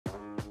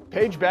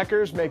Paige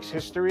Beckers makes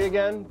history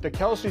again, the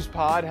Kelsey's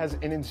pod has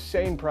an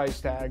insane price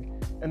tag,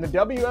 and the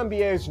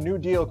WNBA's new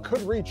deal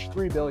could reach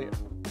 $3 billion.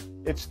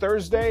 It's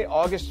Thursday,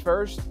 August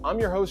 1st. I'm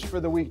your host for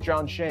the week,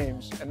 John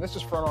Shames, and this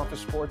is Front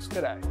Office Sports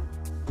Today.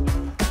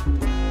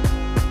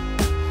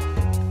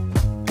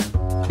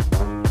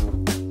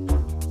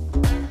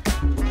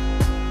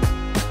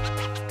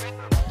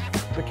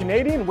 The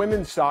Canadian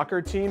women's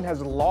soccer team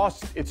has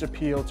lost its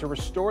appeal to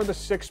restore the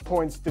 6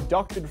 points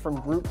deducted from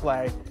group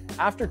play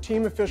after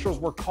team officials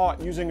were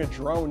caught using a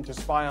drone to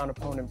spy on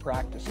opponent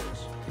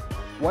practices.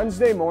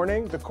 Wednesday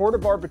morning, the Court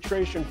of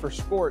Arbitration for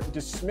Sport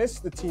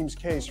dismissed the team's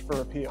case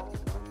for appeal.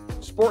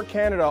 Sport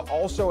Canada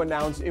also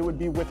announced it would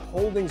be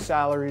withholding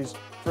salaries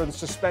for the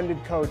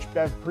suspended coach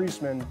Bev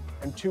Priestman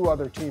and 2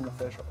 other team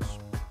officials.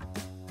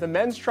 The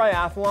men's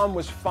triathlon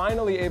was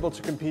finally able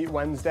to compete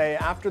Wednesday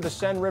after the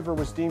Seine River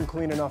was deemed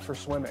clean enough for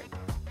swimming.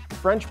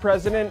 French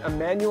President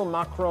Emmanuel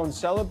Macron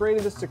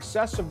celebrated the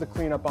success of the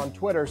cleanup on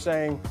Twitter,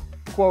 saying,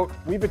 quote,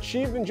 "We've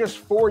achieved in just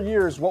 4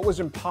 years what was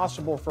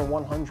impossible for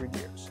 100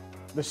 years.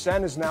 The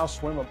Seine is now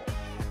swimmable."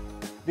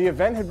 The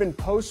event had been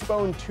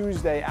postponed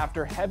Tuesday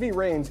after heavy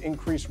rains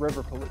increased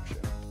river pollution.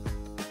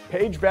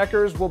 Paige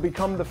Beckers will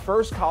become the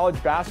first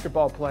college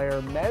basketball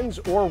player, men's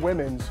or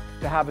women's,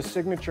 to have a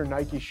signature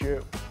Nike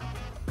shoe.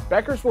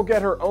 Beckers will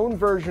get her own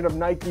version of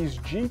Nike's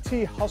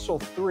GT Hustle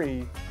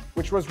 3,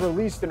 which was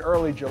released in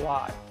early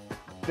July.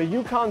 The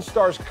Yukon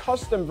Star's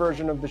custom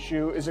version of the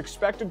shoe is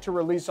expected to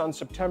release on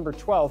September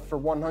 12th for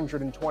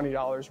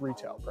 $120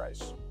 retail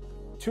price.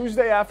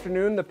 Tuesday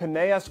afternoon, the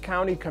Pinellas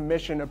County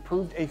Commission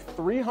approved a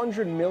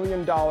 $300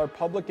 million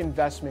public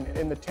investment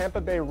in the Tampa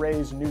Bay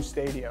Rays' new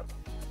stadium,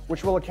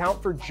 which will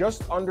account for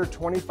just under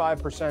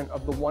 25%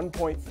 of the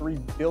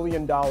 $1.3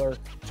 billion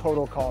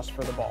total cost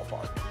for the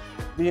ballpark.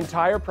 The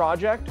entire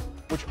project,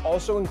 which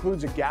also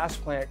includes a gas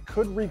plant,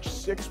 could reach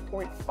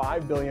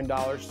 $6.5 billion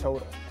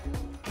total.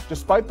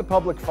 Despite the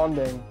public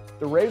funding,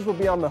 the Rays will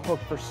be on the hook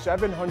for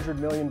 $700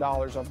 million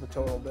of the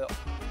total bill.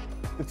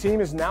 The team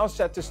is now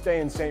set to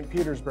stay in St.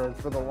 Petersburg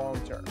for the long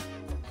term.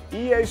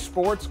 EA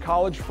Sports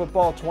College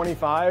Football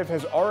 25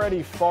 has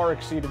already far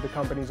exceeded the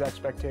company's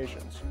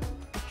expectations.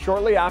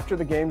 Shortly after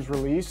the game's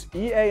release,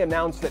 EA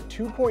announced that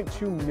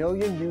 2.2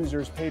 million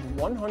users paid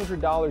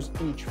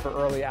 $100 each for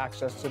early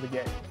access to the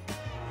game.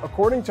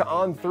 According to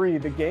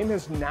On3, the game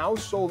has now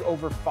sold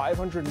over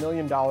 $500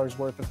 million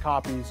worth of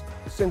copies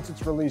since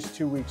its release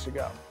 2 weeks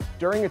ago.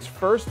 During its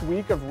first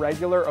week of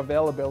regular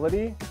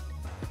availability,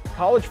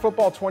 College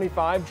Football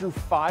 25 drew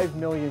 5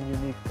 million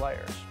unique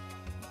players.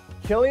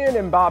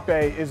 Kylian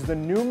Mbappe is the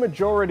new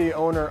majority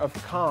owner of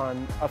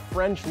Caen, a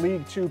French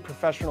League Two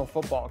professional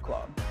football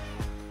club.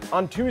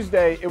 On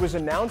Tuesday, it was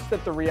announced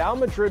that the Real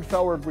Madrid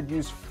forward would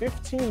use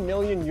 €15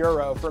 million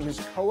from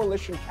his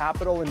Coalition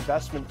Capital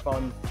Investment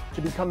Fund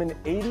to become an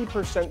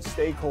 80%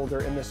 stakeholder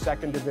in the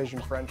second division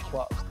French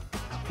club.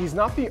 He's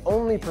not the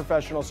only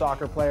professional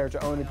soccer player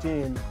to own a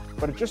team,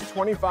 but at just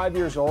 25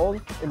 years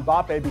old,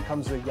 Mbappe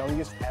becomes the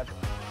youngest ever.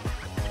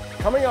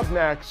 Coming up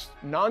next,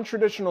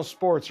 non-traditional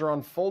sports are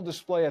on full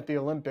display at the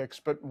Olympics,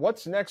 but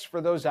what's next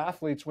for those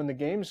athletes when the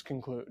games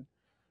conclude?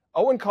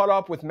 Owen caught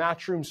up with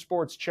Matchroom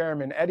Sports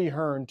chairman Eddie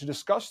Hearn to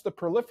discuss the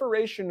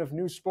proliferation of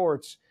new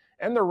sports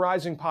and their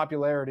rising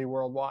popularity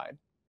worldwide.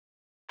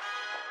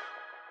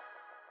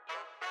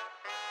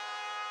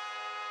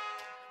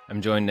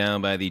 I'm joined now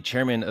by the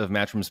chairman of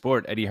Matchroom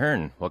Sport, Eddie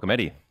Hearn. Welcome,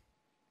 Eddie.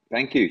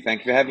 Thank you.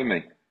 Thank you for having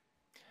me.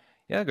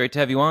 Yeah, great to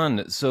have you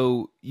on.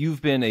 So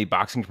you've been a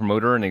boxing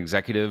promoter and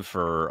executive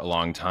for a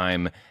long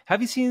time. Have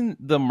you seen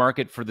the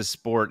market for the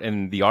sport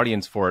and the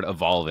audience for it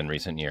evolve in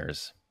recent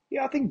years?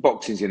 Yeah, I think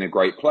boxing's in a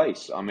great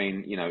place. I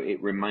mean, it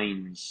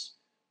remains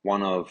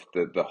one of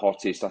the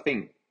hottest, I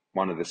think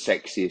one of the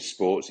sexiest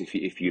sports,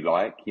 if you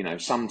like.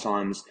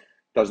 Sometimes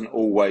doesn't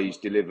always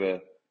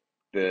deliver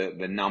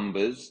the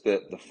numbers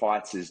that the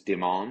fighters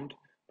demand,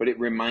 but it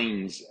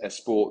remains a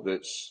sport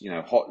that's,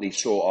 hotly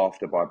sought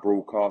after by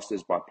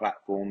broadcasters, by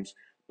platforms,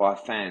 by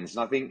fans.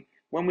 And I think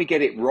when we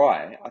get it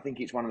right, I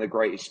think it's one of the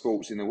greatest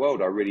sports in the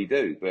world. I really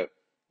do. But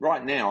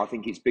right now, I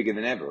think it's bigger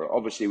than ever,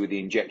 obviously with the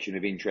injection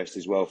of interest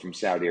as well from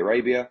Saudi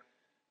Arabia,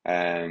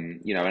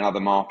 and other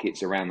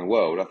markets around the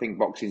world. I think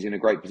boxing's in a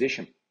great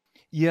position.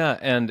 Yeah,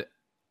 and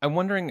I'm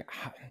wondering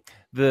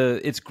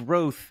its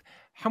growth,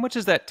 how much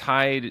is that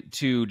tied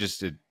to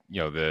just the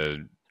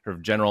sort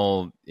of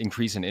general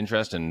increase in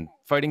interest in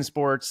fighting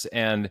sports,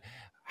 and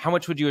how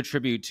much would you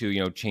attribute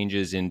to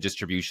changes in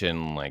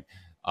distribution, like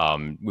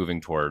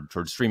moving toward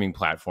streaming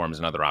platforms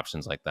and other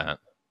options like that?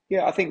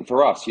 Yeah, I think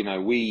for us,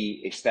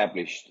 we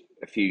established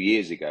a few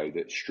years ago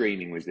that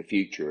streaming was the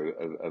future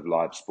of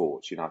live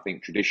sports. I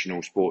think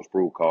traditional sports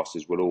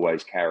broadcasters will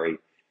always carry,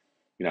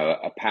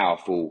 a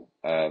powerful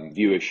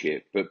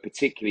viewership, but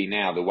particularly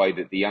now, the way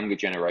that the younger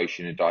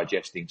generation are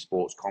digesting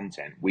sports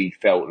content, we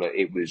felt that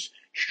it was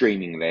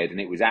streaming led and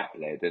it was app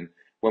led. And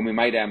when we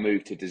made our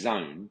move to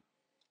DAZN,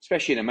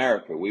 especially in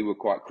America, we were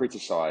quite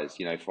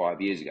criticized,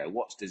 5 years ago.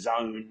 What's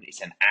DAZN? It's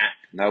an app.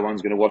 No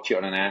one's going to watch it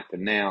on an app.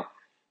 And now,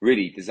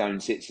 really,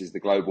 DAZN sits as the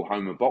global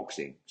home of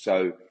boxing.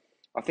 So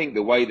I think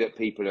the way that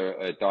people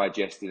are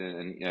digesting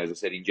and, you know, as I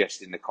said,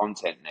 ingesting the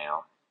content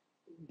now,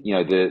 you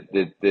know,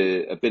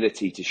 the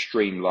ability to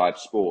stream live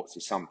sports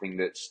is something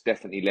that's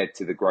definitely led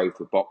to the growth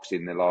of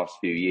boxing in the last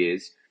few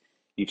years.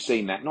 You've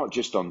seen that not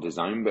just on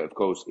DAZN, but of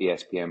course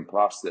ESPN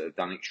Plus that have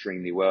done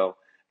extremely well.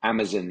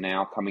 Amazon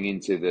now coming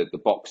into the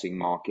boxing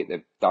market.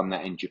 They've done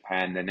that in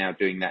Japan. They're now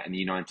doing that in the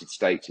United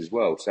States as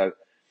well. So,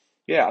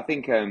 yeah, I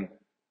think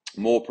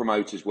more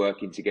promoters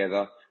working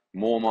together,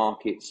 more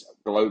markets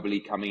globally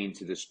coming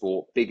into the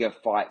sport, bigger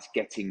fights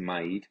getting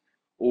made,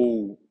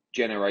 all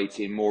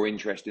generating more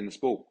interest in the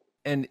sport.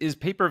 And is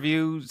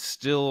pay-per-view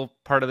still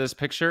part of this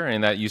picture?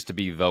 And that used to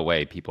be the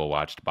way people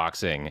watched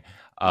boxing.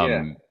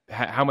 Yeah.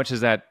 How much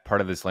is that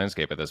part of this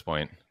landscape at this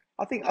point?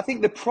 I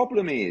think the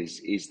problem is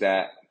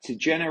that to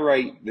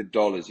generate the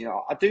dollars, you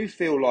know, I do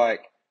feel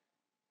like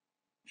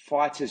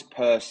fighters'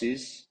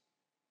 purses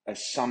are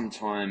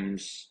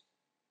sometimes,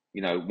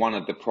 you know, one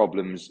of the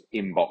problems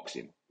in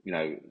boxing. You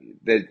know,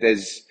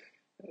 there's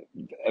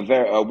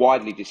a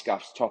widely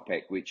discussed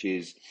topic, which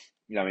is,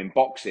 you know, in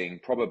boxing,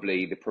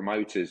 probably the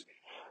promoters,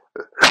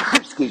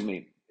 excuse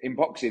me, in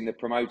boxing, the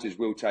promoters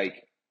will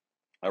take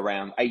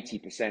around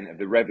 80% of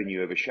the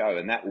revenue of a show,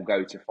 and that will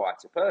go to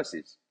fighter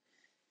purses,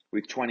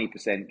 with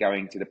 20%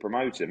 going to the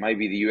promoter.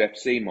 Maybe the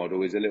UFC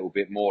model is a little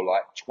bit more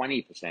like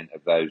 20%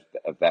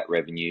 of that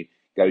revenue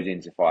goes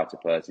into fighter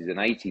purses and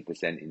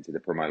 80% into the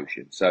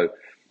promotion. So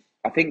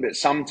I think that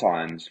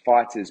sometimes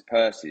fighters'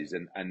 purses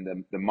and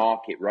the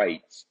market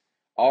rates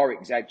are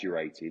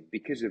exaggerated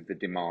because of the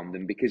demand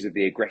and because of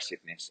the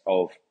aggressiveness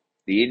of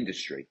the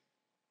industry.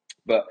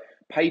 But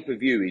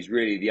pay-per-view is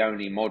really the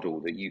only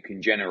model that you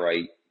can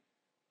generate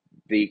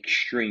the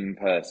extreme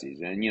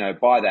purses. And, you know,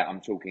 by that,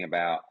 I'm talking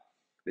about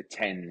the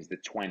 10s, the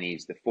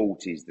 20s, the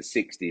 40s, the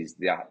 60s,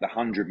 the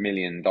 $100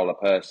 million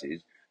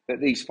purses that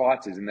these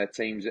fighters and their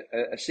teams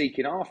are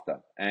seeking after.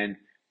 And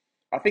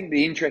I think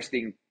the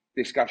interesting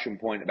discussion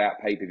point about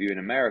pay-per-view in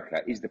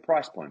America is the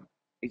price point.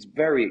 It's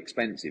very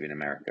expensive in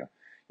America.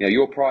 You know,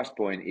 your price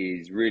point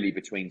is really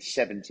between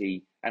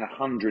 $70 and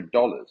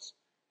 $100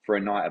 for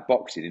a night of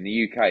boxing. In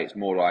the UK, it's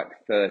more like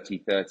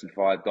 $30,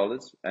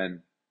 $35. And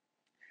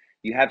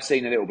you have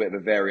seen a little bit of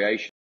a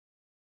variation.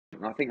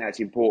 And I think that's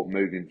important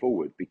moving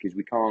forward, because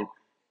we can't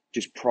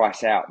just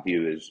price out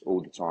viewers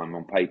all the time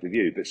on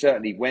pay-per-view. But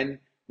certainly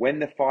when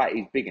the fight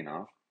is big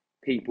enough,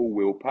 people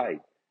will pay.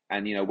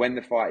 And, you know, when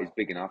the fight is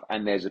big enough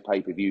and there's a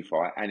pay-per-view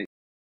fight, and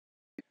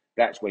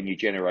that's when you're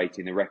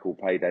generating the record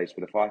paydays for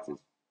the fighters.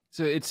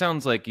 So it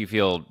sounds like you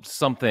feel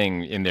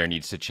something in there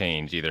needs to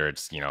change. Either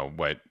it's, you know,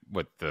 what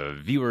the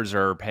viewers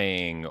are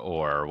paying,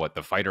 or what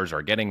the fighters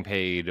are getting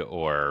paid,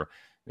 or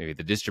maybe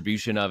the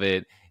distribution of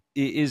it.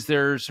 Is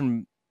there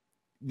some,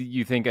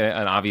 you think,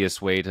 an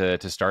obvious way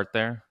to start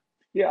there?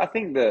 Yeah, I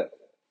think that,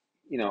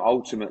 you know,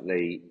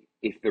 ultimately,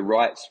 if the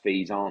rights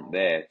fees aren't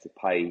there to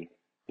pay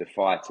the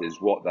fighters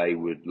what they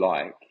would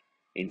like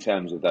in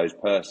terms of those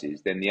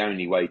purses, then the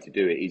only way to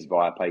do it is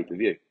via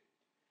pay-per-view.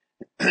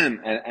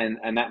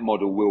 and that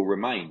model will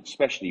remain,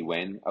 especially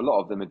when a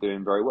lot of them are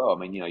doing very well. I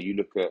mean, you know, you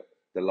look at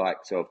the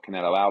likes of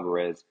Canelo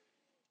Alvarez,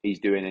 he's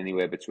doing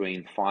anywhere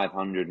between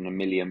 500 and a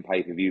million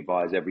pay-per-view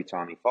buys every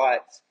time he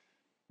fights.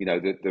 You know,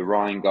 the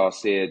Ryan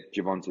Garcia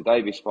Gervonta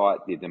Davis fight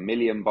did 1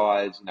 million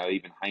buys. You know,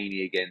 even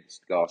Haney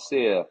against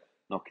Garcia,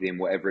 knocking in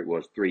whatever it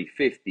was,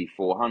 350,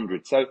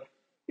 400. So,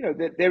 you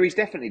know, there is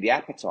definitely the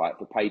appetite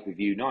for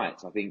pay-per-view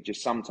nights. I think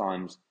just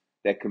sometimes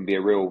there can be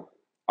a real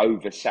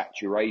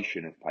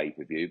oversaturation of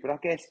pay-per-view. But I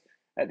guess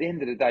at the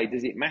end of the day,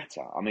 does it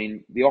matter? I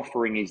mean, the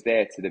offering is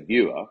there to the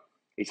viewer.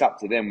 It's up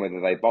to them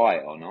whether they buy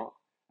it or not.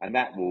 And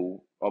that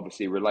will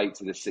obviously relate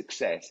to the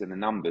success and the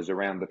numbers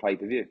around the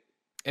pay-per-view.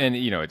 And,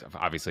 you know, it's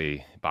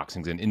obviously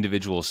boxing's an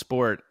individual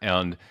sport,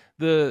 and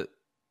the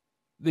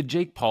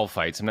Jake Paul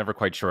fights, I'm never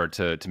quite sure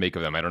to make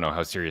of them. I don't know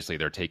how seriously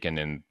they're taken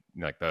in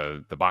like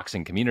the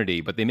boxing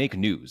community, but they make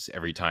news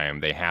every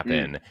time they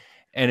happen.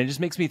 And it just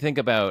makes me think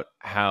about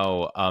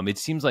how it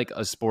seems like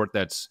a sport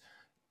that's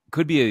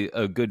could be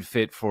a good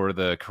fit for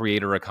the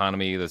creator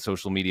economy, the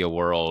social media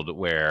world,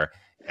 where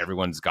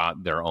everyone's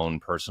got their own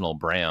personal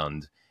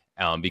brand,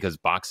 because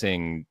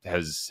boxing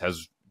has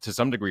to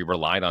some degree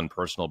relied on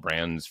personal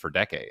brands for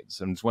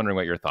decades. I'm just wondering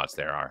what your thoughts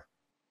there are.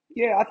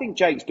 Yeah, I think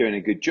Jake's doing a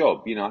good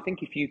job. You know, I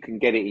think if you can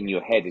get it in your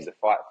head as a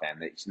fight fan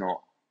that it's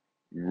not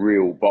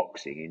real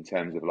boxing in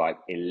terms of like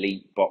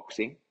elite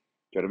boxing,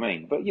 do you know what I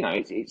mean? But, you know,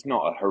 it's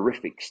not a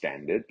horrific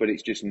standard, but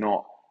it's just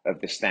not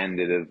of the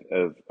standard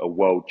of a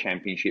world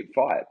championship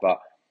fight. But,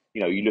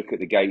 you know, you look at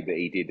the gate that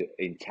he did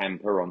in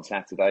Tampa on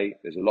Saturday,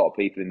 there's a lot of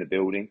people in the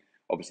building.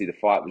 Obviously, the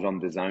fight was on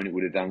DAZN. It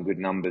would have done good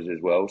numbers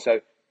as well. So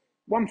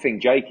one thing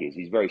Jake is,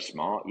 he's very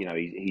smart. You know,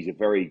 he's a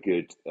very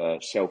good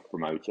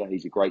self-promoter.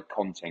 He's a great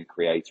content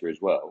creator as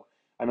well.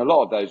 And a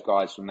lot of those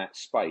guys from that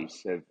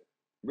space have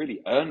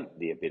really earned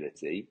the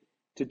ability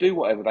to do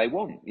whatever they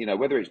want. You know,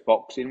 whether it's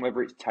boxing,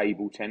 whether it's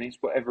table tennis,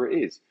 whatever it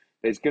is,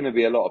 there's going to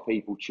be a lot of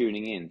people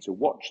tuning in to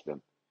watch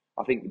them.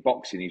 I think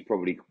boxing is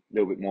probably a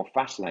little bit more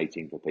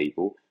fascinating for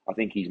people. I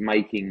think he's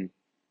the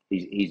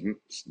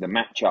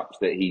matchups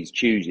that he's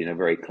choosing are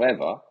very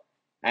clever.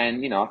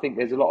 And, I think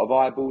there's a lot of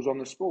eyeballs on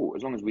the sport,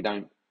 as long as we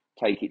don't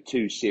take it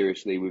too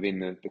seriously within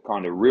the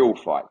kind of real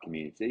fight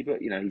community. But,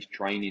 he's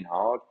training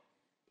hard.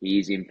 He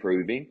is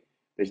improving.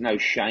 There's no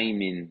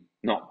shame in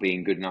not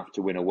being good enough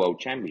to win a world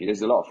championship.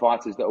 There's a lot of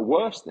fighters that are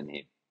worse than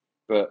him.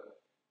 But,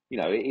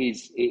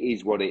 it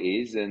is what it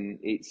is. And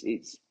I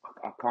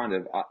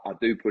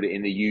do put it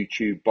in the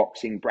YouTube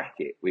boxing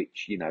bracket,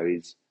 which,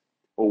 is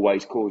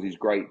always causes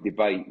great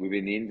debate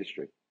within the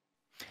industry.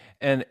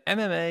 And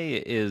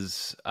MMA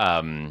is,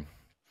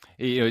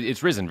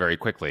 it's risen very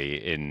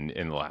quickly in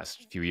the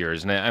last few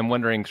years, and I'm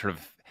wondering sort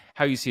of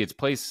how you see its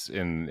place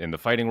in the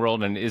fighting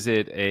world, and is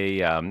it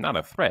not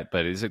a threat,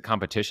 but is it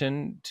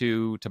competition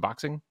to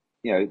boxing?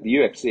 The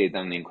UFC have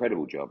done an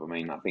incredible job. I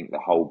mean, I think the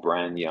whole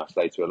brand. I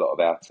say to a lot of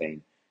our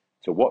team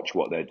to watch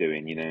what they're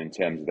doing. In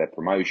terms of their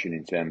promotion,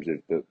 in terms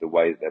of the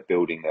way that they're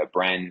building their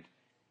brand,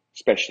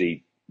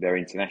 especially their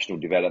international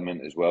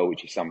development as well,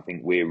 which is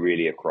something we're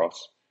really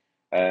across.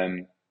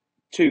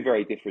 Two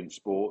very different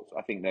sports.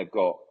 I think they've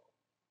got,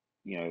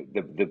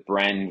 the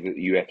brand that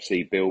the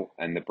UFC built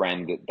and the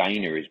brand that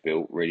Dana has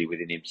built really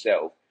within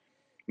himself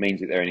means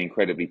that they're an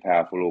incredibly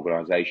powerful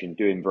organisation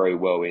doing very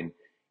well in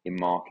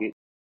market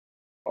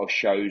or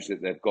shows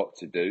that they've got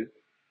to do.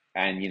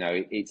 And,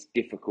 it's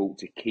difficult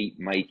to keep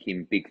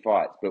making big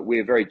fights, but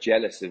we're very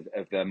jealous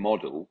of their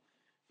model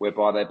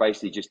whereby they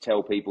basically just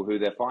tell people who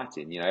they're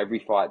fighting. Every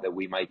fight that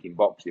we make in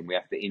boxing, we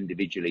have to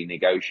individually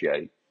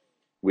negotiate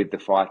with the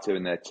fighter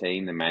and their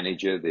team, the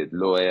manager, the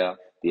lawyer,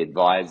 the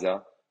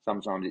advisor.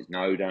 Sometimes it's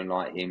no, don't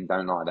like him,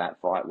 don't like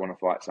that fight, want to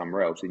fight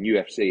somewhere else. In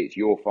UFC, it's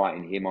you're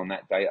fighting him on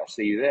that day, I'll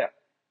see you there.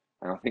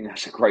 And I think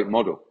that's a great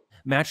model.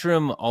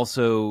 Matchroom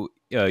also,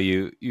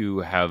 you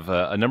have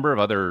a number of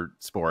other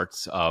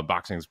sports.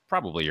 Boxing is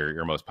probably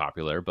your most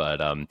popular, but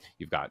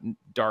you've got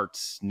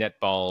darts,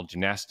 netball,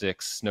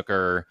 gymnastics,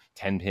 snooker,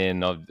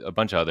 10-pin, a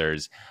bunch of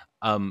others.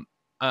 I'm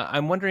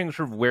wondering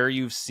sort of where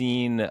you've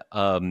seen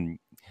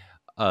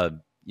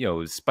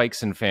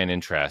spikes in fan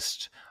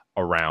interest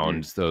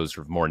around those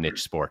sort of more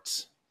niche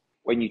sports.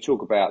 When you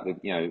talk about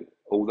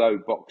although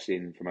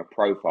boxing from a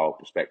profile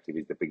perspective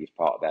is the biggest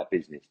part of our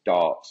business,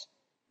 darts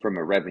from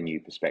a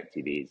revenue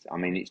perspective is,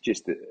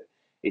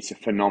 it's a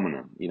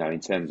phenomenon, in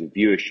terms of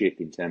viewership,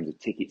 in terms of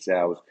ticket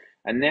sales,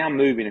 and now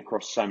moving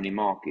across so many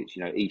markets,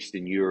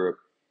 Eastern Europe,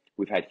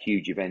 we've had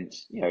huge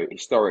events,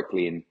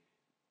 historically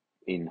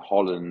in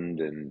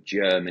Holland and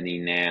Germany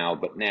now,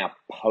 but now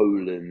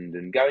Poland,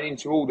 and going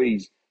into all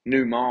these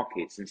new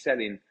markets and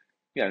selling,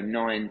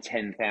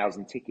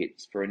 9,000-10,000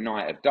 tickets for a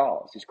night of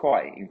darts is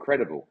quite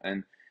incredible.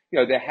 And,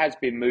 there has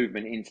been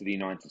movement into the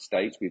United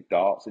States with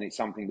darts, and it's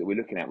something that we're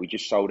looking at. We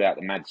just sold out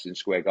the Madison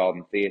Square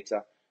Garden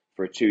Theatre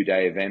for a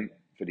 2-day event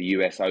for the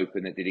US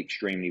Open that did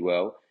extremely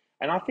well.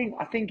 And I think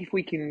if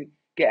we can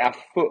get our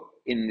foot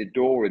in the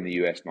door in the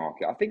US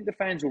market, I think the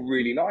fans will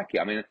really like it.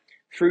 I mean,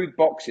 through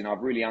boxing,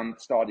 I've really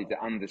started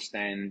to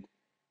understand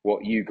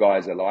what you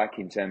guys are like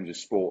in terms of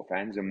sport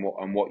fans and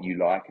what you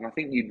like. And I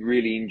think you'd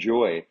really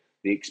enjoy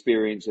the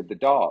experience of the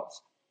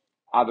darts.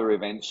 Other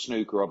events,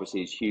 snooker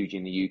obviously is huge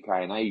in the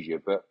UK and Asia,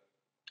 but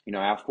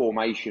our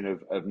formation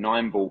of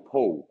 9-ball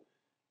pool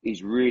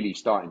is really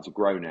starting to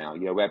grow now.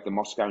 We have the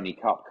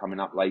Mosconi Cup coming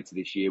up later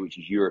this year, which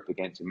is Europe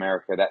against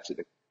America. That's at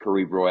the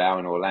Caribe Royale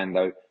in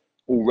Orlando,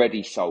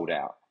 already sold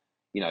out.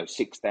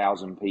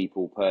 6,000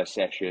 people per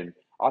session.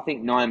 I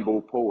think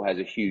 9-ball pool has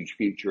a huge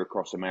future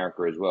across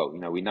America as well.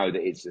 We know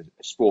that it's a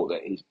sport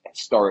that has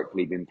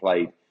historically been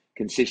played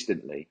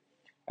consistently.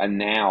 And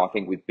now I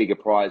think with bigger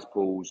prize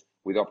pools,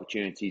 with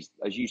opportunities,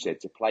 as you said,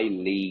 to play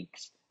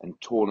leagues and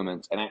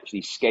tournaments and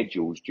actually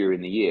schedules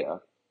during the year,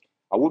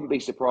 I wouldn't be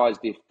surprised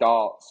if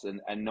darts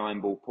and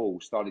 9-ball pool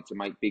started to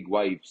make big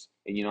waves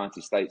in the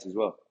United States as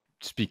well.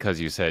 Just because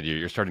you said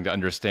you're starting to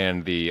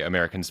understand the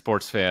American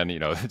sports fan,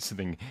 it's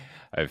something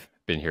I've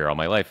been here all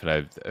my life,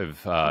 and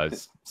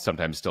I've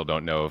sometimes still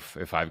don't know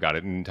if I've got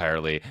it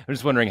entirely. I'm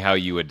just wondering how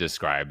you would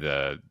describe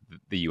the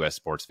U.S.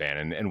 sports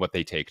fan and what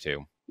they take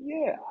to.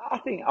 Yeah,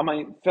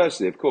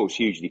 firstly, of course,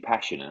 hugely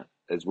passionate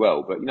as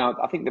well. But,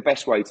 I think the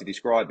best way to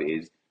describe it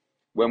is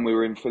when we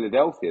were in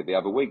Philadelphia the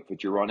other week for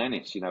Jaron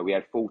Ennis, we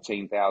had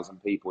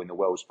 14,000 people in the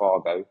Wells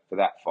Fargo for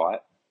that fight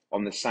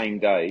on the same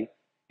day.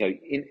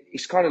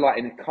 It's kind of like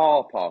in a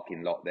car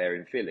parking lot there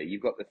in Philly.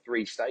 You've got the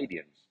 3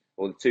 stadiums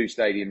or the 2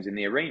 stadiums in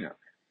the arena.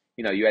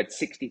 You had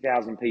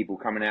 60,000 people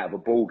coming out of a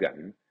ball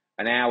game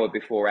an hour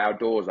before our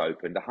doors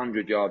opened,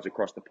 100 yards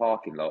across the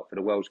parking lot for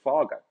the Wells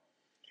Fargo.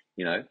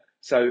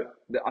 So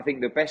I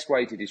think the best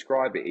way to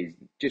describe it is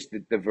just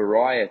the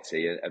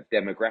variety of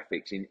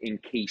demographics in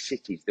key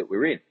cities that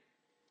we're in.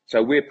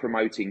 So we're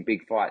promoting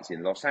big fights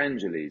in Los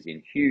Angeles,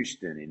 in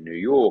Houston, in New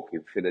York,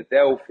 in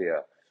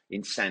Philadelphia,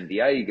 in San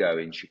Diego,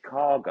 in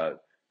Chicago.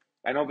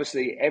 And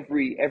obviously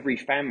every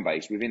fan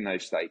base within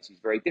those states is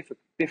very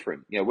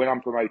different. When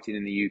I'm promoting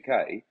in the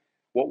UK,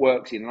 what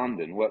works in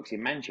London works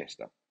in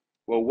Manchester.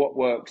 Well, what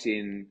works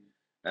in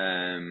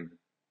San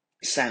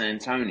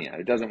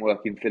Antonio doesn't work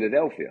in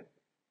Philadelphia,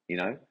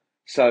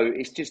 So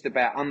it's just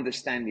about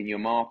understanding your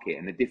market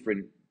and the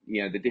different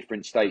the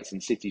different states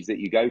and cities that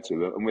you go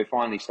to, and we're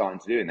finally starting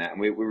to do that, and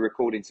we're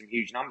recording some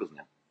huge numbers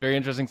now. Very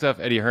interesting stuff.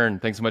 Eddie Hearn,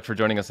 thanks so much for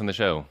joining us on the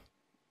show.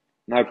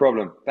 No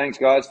problem. Thanks,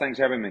 guys. Thanks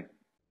for having me.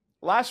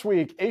 Last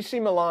week, AC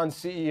Milan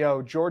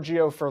CEO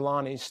Giorgio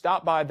Furlani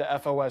stopped by the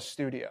FOS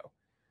studio.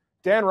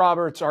 Dan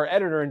Roberts, our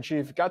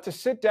editor-in-chief, got to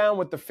sit down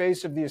with the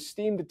face of the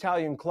esteemed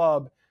Italian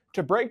club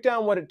to break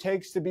down what it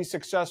takes to be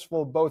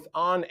successful both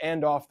on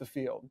and off the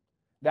field.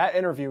 That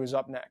interview is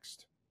up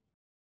next.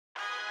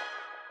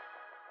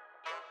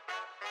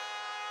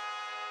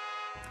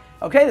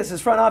 Okay, this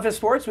is Front Office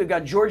Sports. We've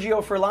got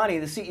Giorgio Furlani,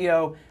 the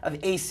CEO of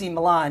AC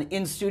Milan,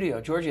 in studio.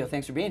 Giorgio,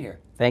 thanks for being here.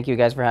 Thank you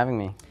guys for having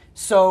me.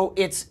 So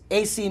it's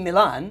AC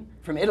Milan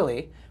from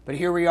Italy, but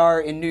here we are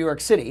in New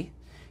York City.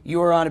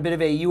 You are on a bit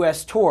of a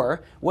U.S.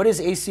 tour. What is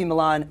AC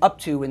Milan up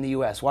to in the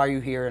U.S.? Why are you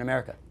here in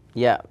America?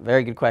 Yeah,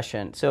 very good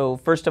question. So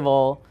first of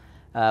all,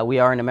 we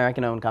are an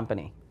American-owned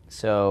company.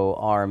 So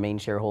our main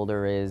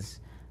shareholder is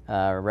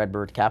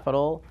Redbird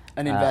Capital.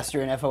 An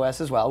investor in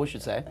FOS as well, we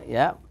should say.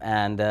 Yeah,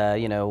 and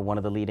one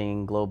of the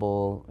leading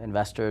global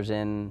investors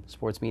in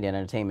sports media and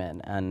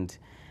entertainment. And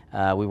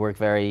we work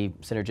very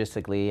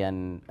synergistically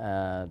and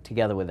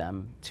together with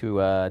them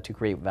to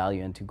create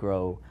value and to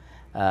grow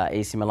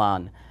AC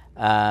Milan.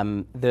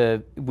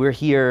 We're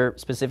here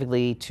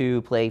specifically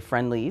to play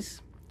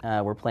friendlies.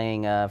 We're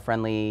playing a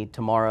friendly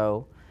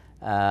tomorrow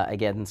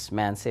against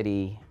Man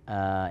City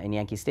in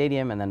Yankee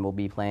Stadium, and then we'll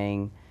be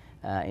playing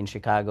in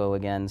Chicago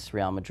against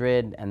Real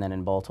Madrid, and then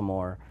in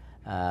Baltimore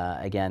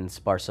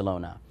against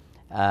Barcelona.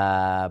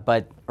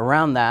 But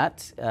around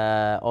that,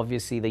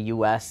 obviously the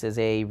U.S. is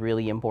a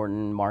really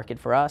important market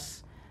for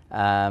us.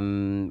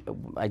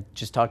 I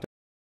just talked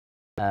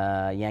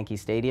about Yankee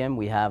Stadium.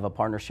 We have a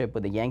partnership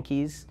with the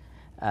Yankees.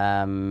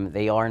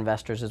 They are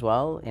investors as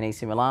well in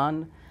AC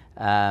Milan,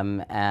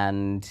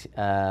 and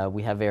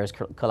we have various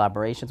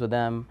collaborations with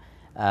them.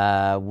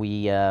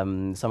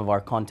 Some of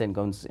our content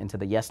goes into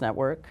the Yes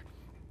Network.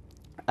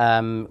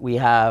 We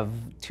have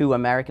 2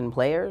 American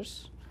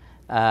players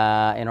in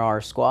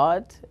our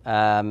squad.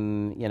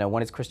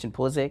 One is Christian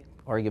Pulisic,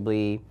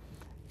 arguably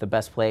the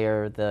best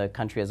player the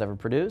country has ever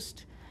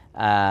produced.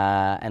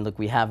 And look,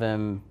 we have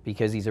him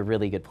because he's a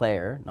really good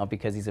player, not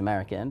because he's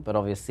American, but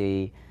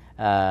obviously,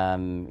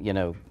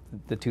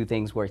 the two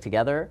things work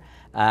together.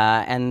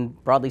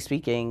 And broadly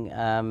speaking,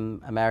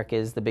 America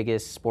is the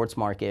biggest sports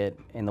market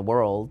in the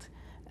world,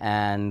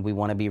 and we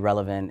want to be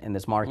relevant in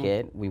this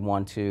market. We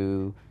want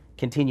to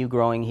continue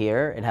growing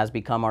here. It has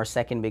become our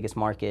second biggest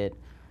market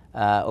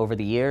over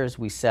the years.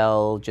 We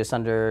sell just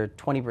under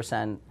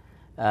 20%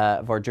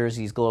 of our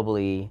jerseys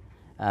globally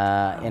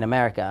in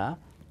America.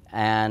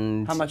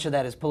 And how much of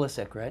that is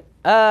Pulisic, right?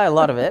 A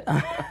lot of it.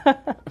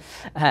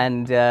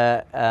 And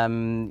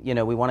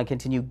we want to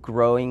continue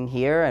growing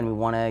here, and we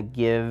want to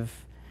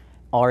give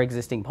our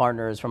existing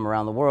partners from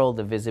around the world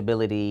the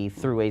visibility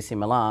through AC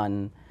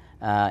Milan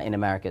in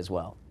America as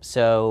well.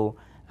 So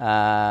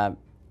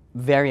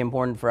very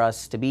important for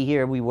us to be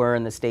here. We were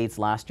in the States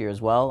last year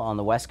as well on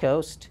the West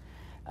Coast.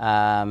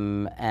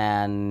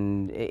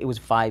 And it was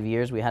 5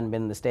 years we hadn't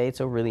been in the States,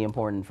 so really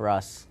important for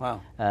us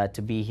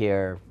to be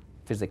here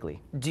physically.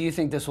 Do you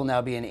think this will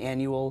now be an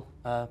annual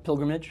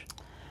pilgrimage?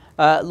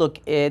 Look,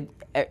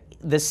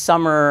 this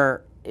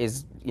summer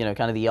is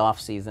kind of the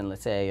off season,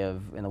 let's say,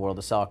 in the world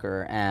of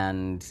soccer,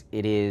 and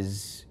it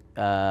is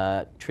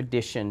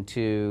tradition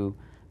to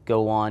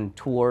go on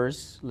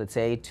tours, let's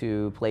say,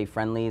 to play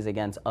friendlies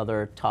against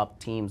other top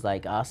teams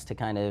like us to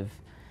kind of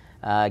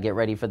get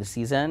ready for the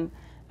season.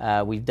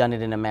 We've done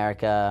it in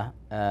America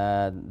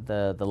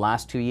the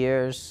last 2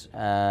 years.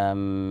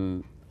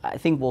 I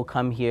think we'll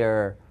come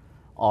here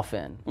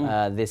often.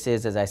 This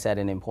is, as I said,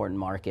 an important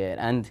market.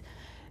 And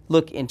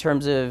look, in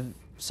terms of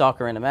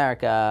soccer in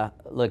America,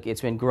 look,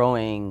 it's been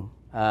growing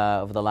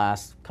over the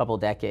last couple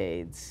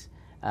decades.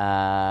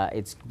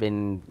 It's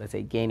been, let's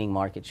say, gaining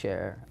market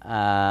share.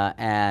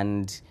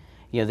 And,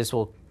 this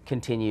will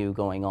continue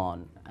going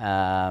on.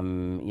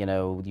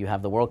 You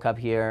have the World Cup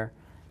here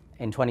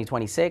in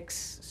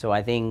 2026. So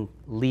I think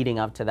leading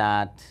up to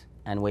that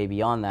and way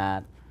beyond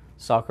that,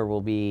 soccer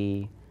will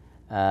be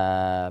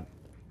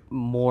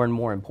more and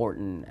more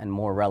important and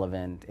more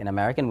relevant in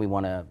America, and we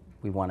want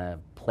to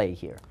play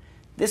here.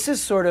 This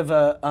is sort of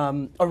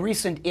a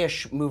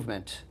recent-ish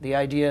movement. The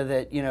idea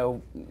that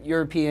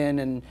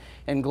European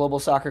and global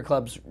soccer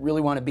clubs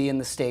really want to be in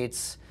the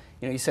States.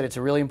 You said it's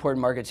a really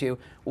important market to you.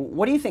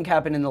 What do you think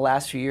happened in the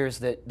last few years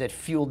that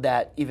fueled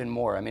that even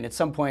more? I mean, at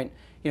some point,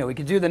 we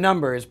could do the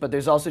numbers, but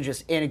there's also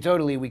just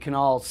anecdotally we can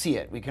all see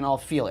it, we can all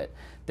feel it.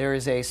 There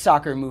is a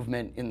soccer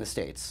movement in the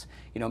States.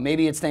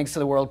 Maybe it's thanks to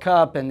the World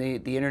Cup and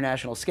the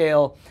international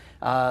scale.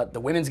 The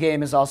women's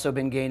game has also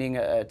been gaining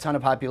a ton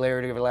of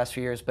popularity over the last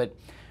few years. But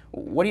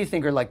what do you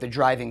think are like the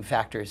driving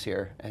factors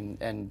here,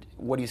 and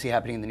what do you see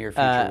happening in the near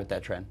future with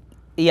that trend?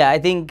 Yeah, I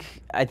think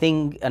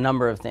a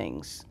number of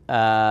things.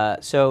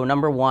 So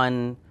number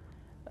one,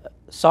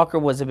 soccer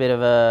was a bit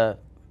of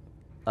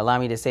allow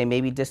me to say,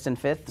 maybe distant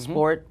fifth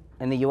sport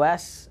in the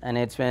U.S., and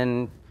it's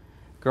been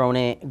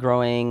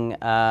growing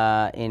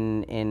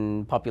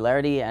in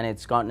popularity, and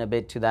it's gotten a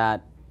bit to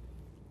that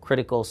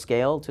critical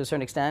scale to a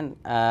certain extent.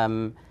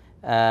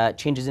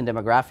 Changes in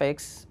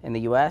demographics in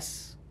the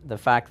U.S., the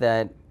fact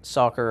that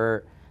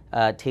soccer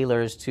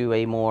tailors to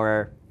a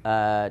more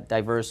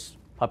diverse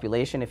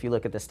population, if you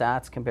look at the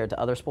stats compared to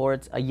other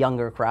sports, a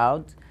younger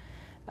crowd,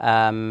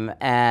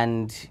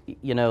 and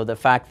the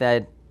fact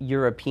that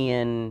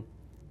European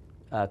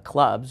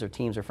clubs or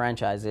teams or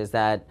franchises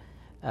that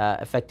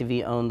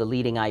effectively own the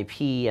leading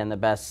IP and the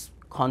best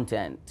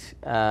content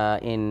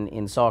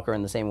in soccer,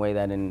 in the same way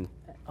that in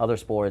other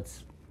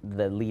sports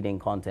the leading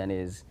content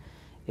is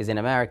in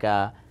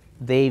America.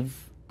 They've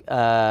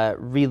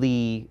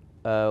really,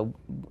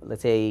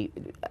 let's say,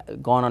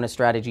 gone on a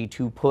strategy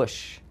to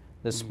push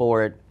the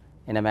sport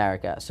in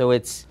America. So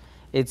it's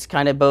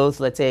kind of both,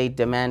 let's say,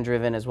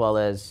 demand-driven as well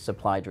as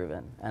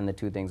supply-driven, and the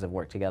two things have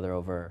worked together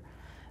over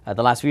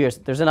the last few years.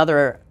 There's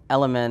another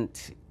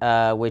element,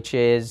 which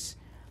is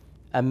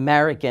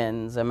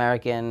American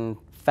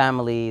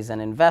families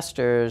and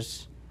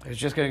investors. I was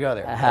just going to go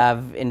there.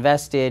 Have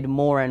invested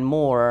more and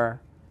more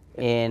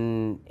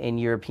in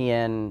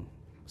European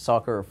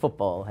soccer or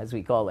football, as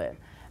we call it,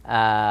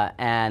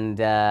 and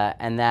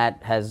that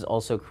has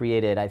also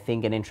created, I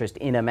think, an interest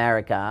in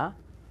America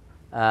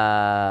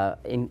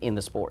in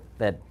the sport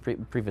that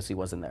previously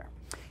wasn't there.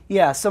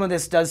 Yeah, some of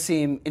this does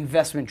seem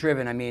investment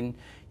driven. I mean,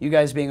 you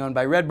guys being owned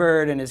by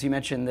Redbird, and as you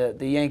mentioned,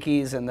 the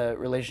Yankees and the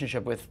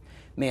relationship with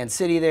Man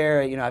City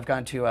there. I've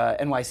gone to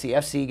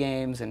NYCFC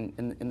games and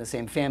in the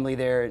same family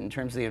there in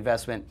terms of the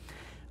investment.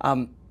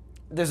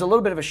 There's a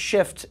little bit of a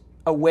shift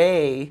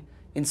away,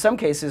 in some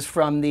cases,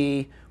 from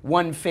the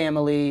one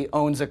family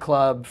owns a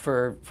club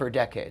for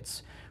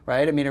decades,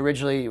 right? I mean,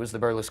 originally it was the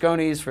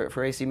Berlusconis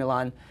for AC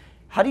Milan.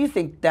 How do you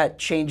think that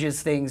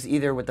changes things,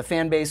 either with the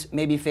fan base?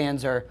 Maybe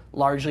fans are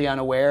largely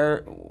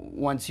unaware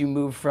once you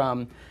move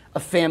from a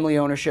family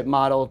ownership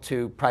model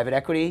to private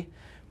equity.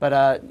 But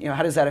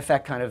how does that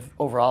affect kind of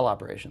overall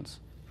operations?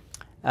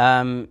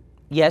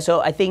 Yeah,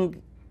 so I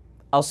think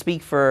I'll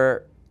speak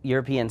for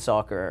European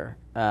soccer.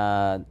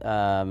 It's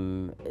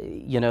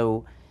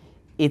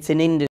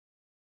an industry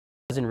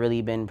that hasn't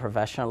really been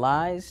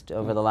professionalized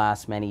over the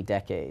last many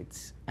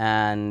decades,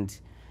 and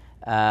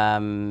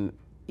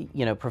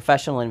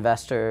professional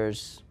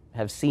investors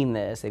have seen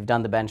this. They've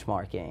done the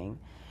benchmarking,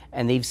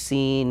 and they've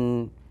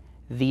seen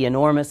the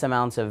enormous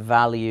amounts of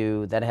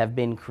value that have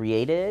been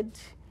created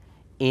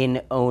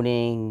in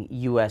owning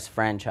U.S.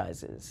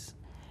 franchises.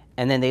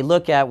 And then they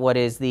look at what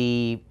is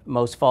the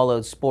most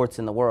followed sports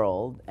in the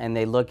world, and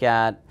they look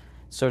at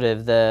sort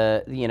of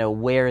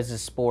where is the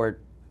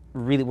sport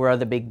really, where are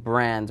the big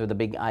brands or the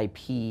big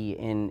IP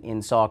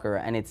in soccer,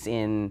 and it's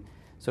in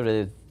sort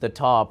of the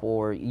top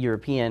or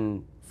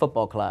European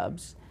football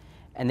clubs.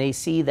 And they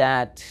see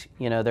that,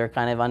 they're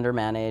kind of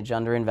undermanaged,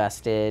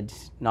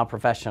 underinvested, not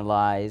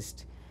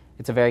professionalized.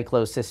 It's a very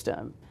closed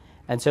system.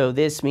 And so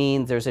this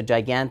means there's a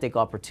gigantic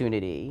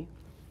opportunity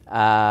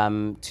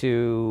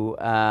to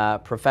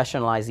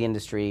professionalize the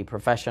industry,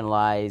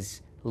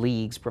 professionalize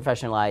leagues,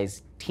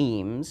 professionalize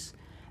teams,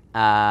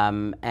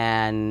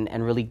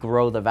 and really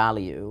grow the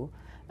value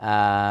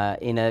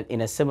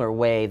in a similar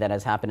way that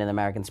has happened in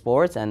American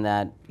sports, and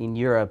that in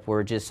Europe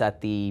we're just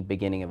at the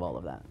beginning of all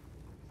of that.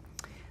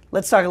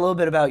 Let's talk a little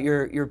bit about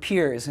your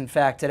peers. In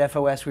fact, at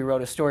FOS we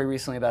wrote a story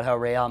recently about how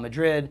Real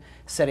Madrid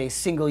set a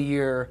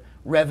single-year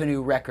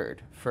revenue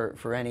record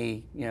for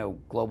any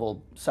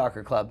global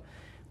soccer club.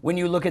 When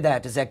you look at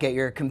that, does that get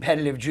your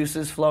competitive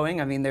juices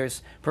flowing? I mean,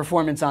 there's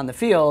performance on the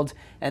field,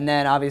 and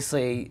then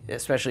obviously,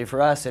 especially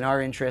for us in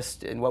our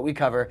interest in what we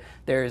cover,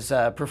 there's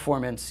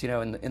performance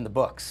in the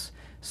books.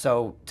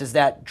 So does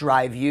that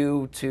drive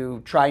you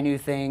to try new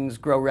things,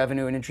 grow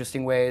revenue in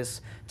interesting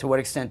ways? To what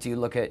extent do you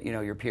look at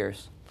your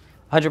peers?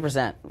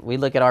 100%. We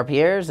look at our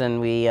peers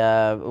and we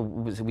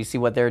see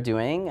what they're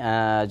doing,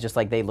 just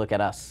like they look at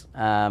us.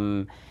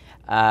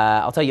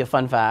 I'll tell you a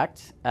fun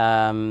fact.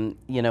 When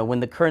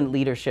the current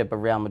leadership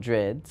of Real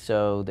Madrid,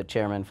 so the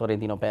chairman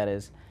Florentino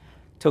Perez,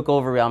 took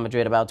over Real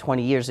Madrid about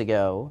 20 years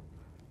ago,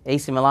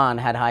 AC Milan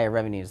had higher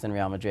revenues than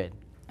Real Madrid,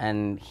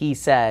 and he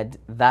said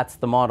that's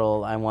the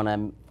model I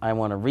want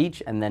to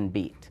reach and then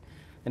beat,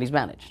 and he's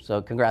managed.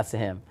 So congrats to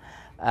him.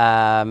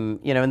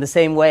 In the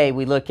same way,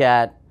 we look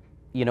at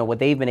what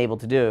they've been able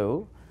to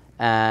do,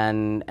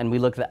 and we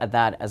look at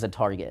that as a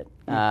target.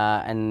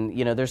 And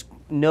there's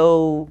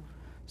no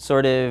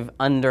sort of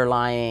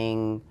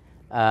underlying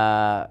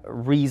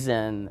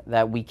reason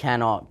that we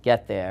cannot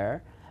get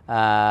there.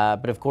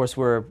 But of course,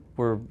 we're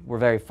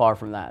very far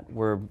from that.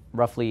 We're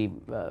roughly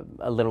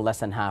a little less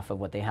than half of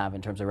what they have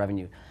in terms of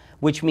revenue,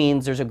 which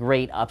means there's a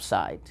great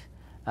upside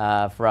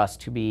for us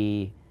to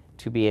be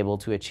able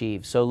to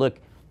achieve. So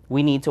look,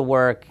 we need to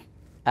work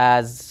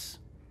as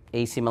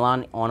AC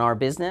Milan on our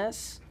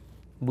business.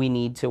 We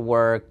need to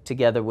work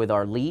together with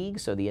our league,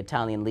 so the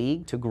Italian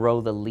league, to grow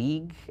the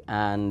league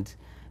and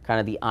kind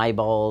of the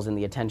eyeballs and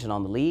the attention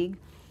on the league.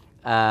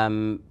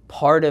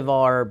 Part of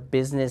our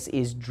business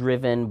is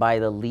driven by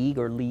the league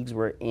or leagues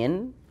we're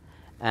in,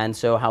 and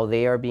so how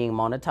they are being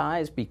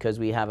monetized, because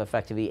we have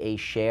effectively a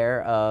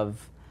share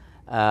of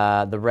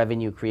the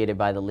revenue created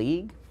by the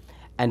league,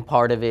 and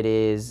part of it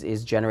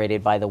is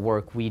generated by the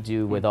work we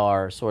do with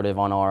our sort of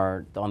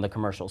on the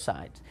commercial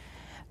side.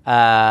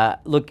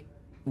 Look,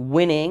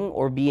 winning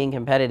or being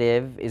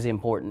competitive is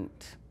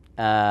important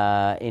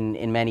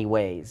in many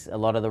ways. A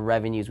lot of the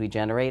revenues we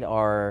generate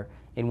are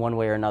in one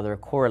way or another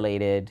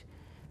correlated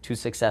to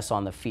success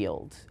on the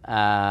field.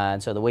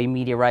 And so the way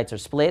media rights are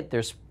split,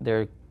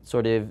 they're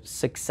sort of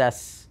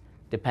success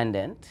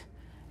dependent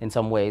in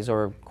some ways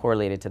or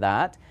correlated to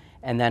that.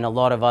 And then a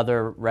lot of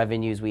other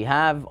revenues we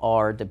have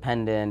are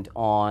dependent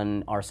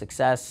on our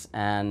success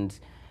and,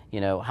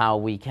 you know, how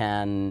we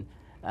can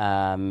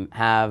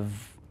have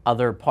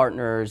other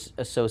partners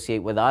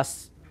associate with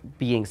us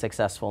being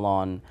successful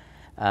on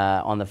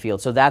the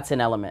field. So that's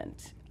an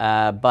element.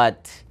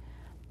 But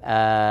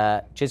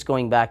just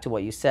going back to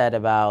what you said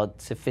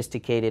about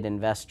sophisticated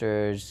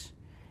investors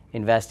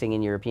investing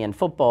in European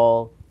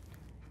football,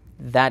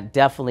 that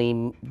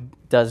definitely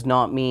does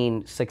not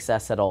mean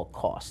success at all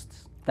costs.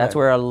 That's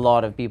where a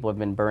lot of people have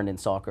been burned in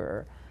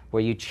soccer,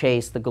 where you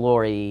chase the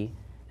glory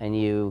and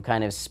you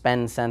kind of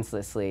spend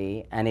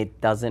senselessly and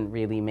it doesn't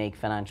really make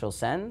financial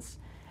sense.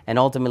 And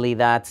ultimately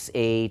that's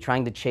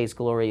trying to chase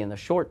glory in the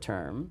short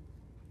term,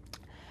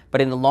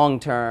 but in the long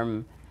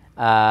term,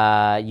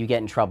 you get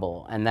in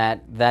trouble, and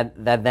that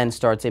then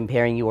starts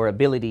impairing your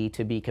ability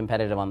to be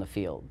competitive on the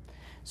field.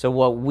 So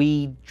what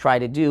we try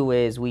to do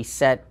is we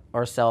set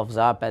ourselves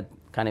up at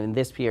kind of in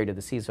this period of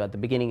the season, so at the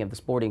beginning of the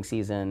sporting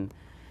season,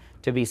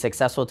 to be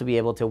successful, to be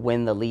able to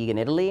win the league in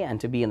Italy and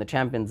to be in the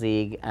Champions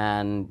League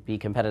and be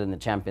competitive in the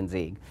Champions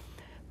League.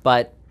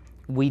 But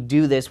we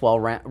do this while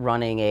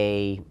running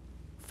a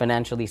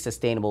financially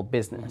sustainable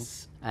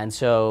business. And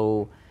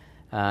so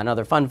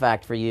another fun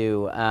fact for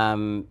you,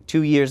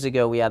 2 years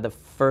ago we had the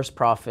first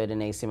profit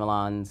in AC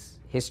Milan's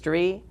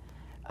history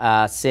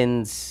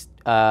since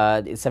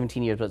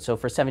 17 years. So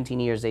for 17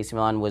 years AC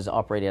Milan was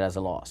operated as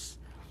a loss.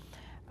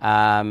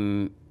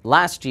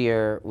 Last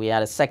year we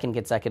had a second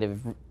consecutive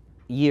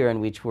year in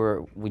which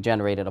we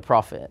generated a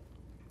profit.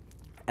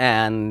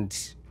 And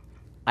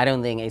I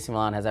don't think AC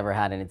Milan has ever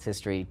had in its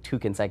history 2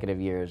 consecutive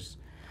years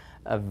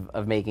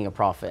of making a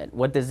profit.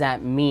 What does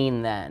that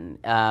mean then?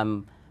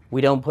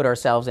 We don't put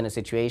ourselves in a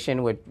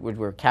situation where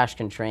we're cash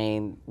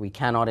constrained, we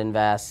cannot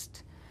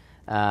invest,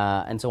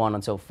 and so on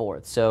and so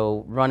forth.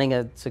 So running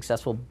a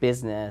successful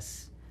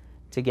business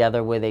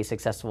together with a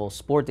successful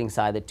sporting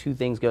side, the two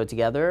things go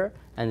together,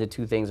 and the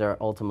two things are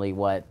ultimately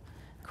what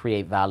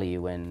create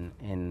value in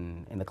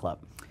the club.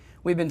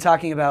 We've been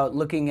talking about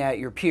looking at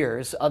your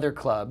peers, other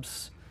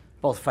clubs,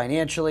 both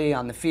financially,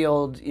 on the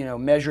field, you know,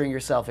 measuring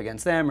yourself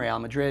against them, Real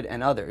Madrid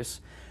and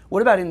others.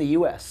 What about in the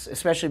U.S.,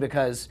 especially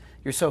because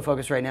you're so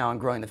focused right now on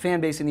growing the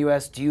fan base in the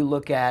U.S.? Do you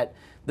look at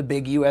the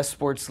big U.S.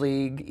 sports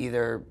league,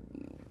 either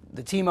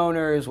the team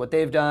owners, what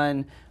they've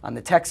done, on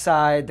the tech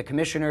side, the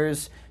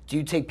commissioners? Do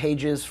you take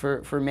pages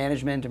for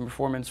management and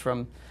performance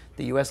from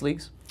the U.S.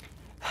 leagues?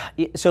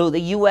 So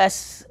the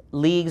U.S.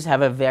 leagues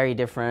have a very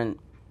different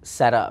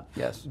setup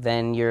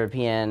than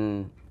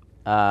European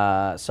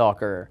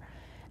soccer.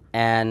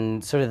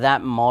 And sort of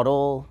that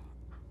model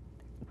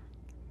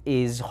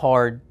is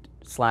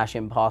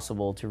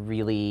hard/impossible to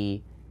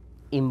really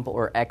import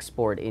or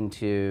export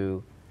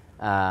into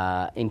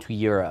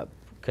Europe,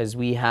 because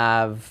we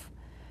have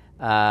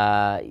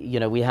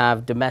we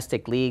have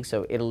domestic leagues,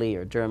 so Italy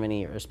or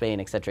Germany or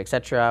Spain, et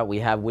cetera. We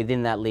have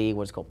within that league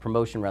what's called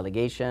promotion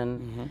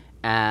relegation,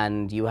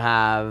 and you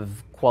have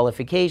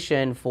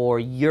qualification for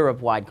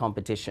Europe-wide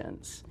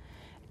competitions.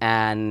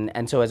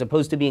 And so as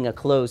opposed to being a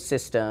closed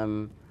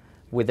system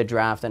with a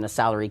draft and a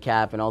salary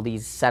cap and all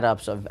these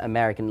setups of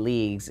American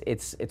leagues,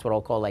 it's what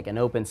I'll call like an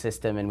open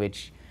system in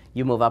which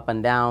you move up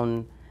and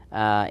down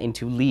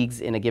into leagues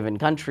in a given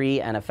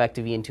country, and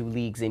effectively into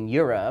leagues in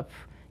Europe.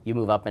 You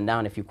move up and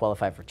down if you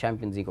qualify for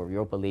Champions League or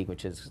Europa League,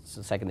 which is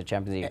the second to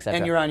Champions League, et cetera.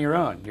 And you're on your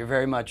own. You're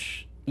very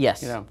much...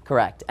 Yes,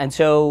 correct. And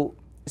so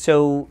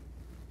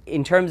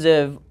in terms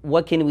of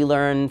what can we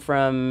learn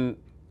from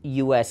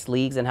U.S.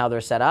 leagues and how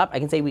they're set up, I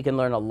can say we can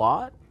learn a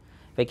lot,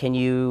 but can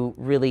you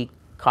really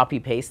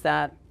copy-paste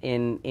that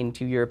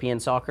into European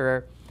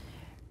soccer?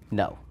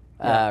 No,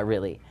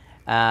 really.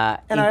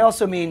 And I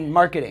also mean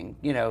marketing,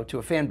 to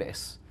a fan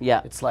base.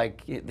 Yeah. It's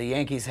like the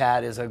Yankees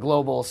hat is a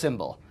global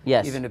symbol.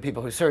 Yes. Even to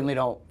people who certainly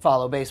don't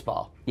follow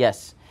baseball.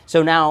 Yes.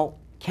 So now,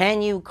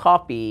 can you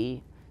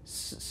copy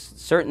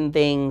certain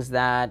things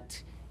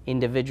that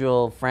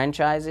individual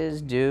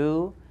franchises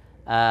do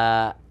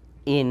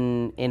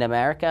in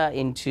America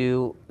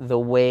into the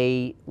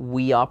way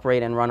we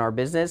operate and run our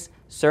business?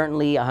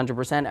 Certainly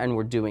 100%, and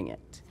we're doing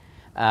it.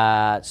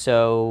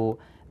 So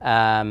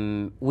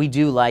we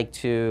do like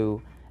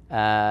to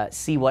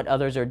see what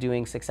others are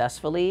doing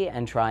successfully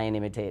and try and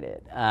imitate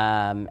it.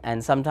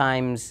 And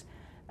sometimes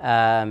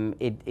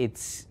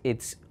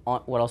it's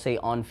what I'll say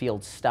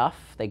on-field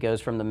stuff that goes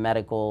from the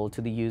medical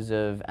to the use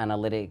of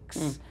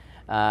analytics,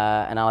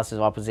 analysis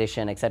of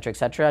opposition, et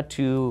cetera,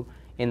 to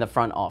in the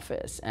front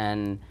office.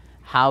 And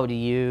how do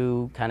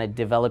you kind of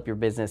develop your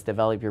business,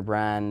 develop your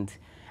brand?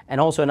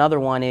 And also another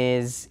one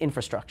is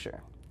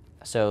infrastructure.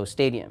 So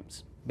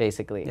stadiums,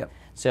 basically. Yep.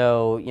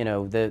 So, you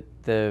know, the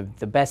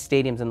best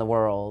stadiums in the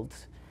world,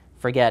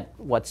 forget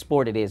what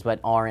sport it is, but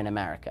are in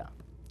America.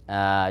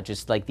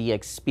 Just like the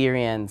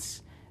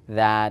experience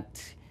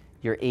that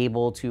you're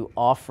able to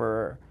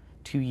offer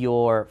to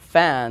your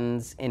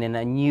fans in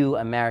a new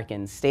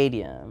American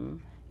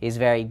stadium is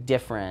very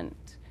different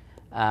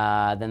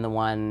than the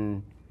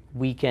one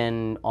we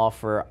can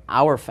offer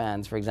our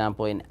fans, for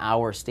example, in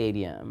our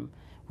stadium,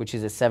 which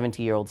is a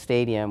 70-year-old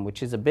stadium,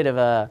 which is a bit of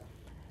a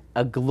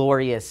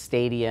glorious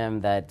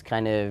stadium that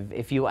kind of,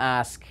 if you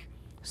ask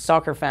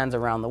soccer fans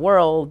around the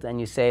world and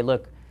you say,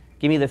 look,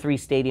 give me the 3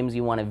 stadiums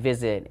you want to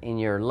visit in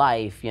your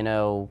life, you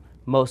know,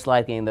 most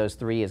likely in those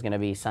 3 is going to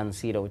be San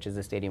Siro, which is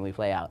the stadium we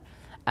play out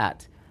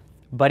at.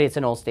 But it's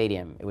an old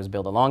stadium. It was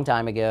built a long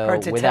time ago.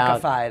 Hard to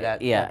techify that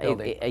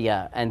building.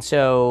 Yeah, and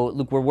so,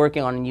 look, we're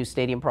working on a new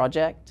stadium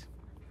project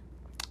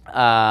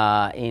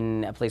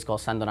in a place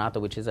called San Donato,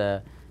 which is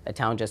a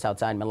town just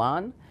outside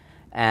Milan.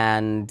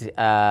 And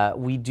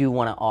we do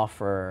want to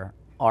offer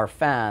our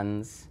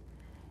fans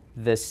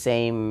the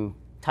same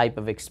type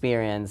of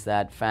experience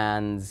that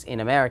fans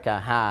in America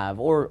have,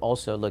 or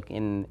also, look,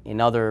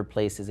 in other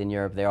places in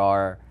Europe, there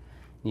are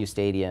new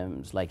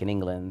stadiums, like in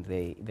England,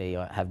 they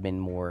have been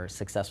more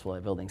successful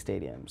at building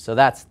stadiums. So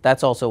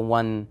that's also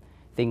one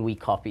thing we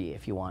copy,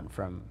 if you want,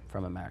 from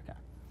America.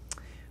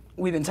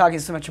 We've been talking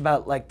so much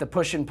about like the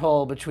push and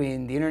pull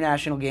between the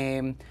international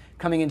game,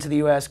 coming into the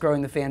US,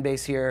 growing the fan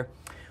base here.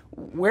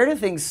 Where do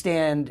things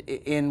stand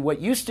in what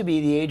used to be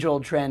the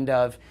age-old trend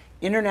of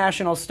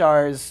international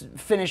stars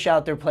finish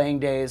out their playing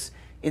days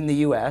in the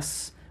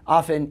US,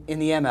 often in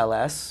the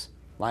MLS,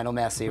 Lionel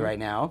Messi right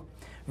now,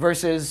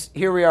 versus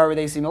here we are with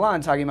AC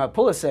Milan talking about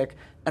Pulisic,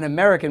 an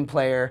American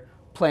player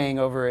playing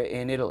over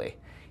in Italy.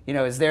 You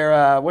know, is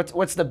there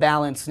what's the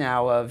balance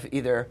now of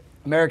either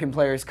American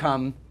players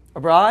come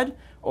abroad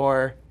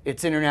or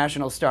it's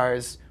international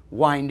stars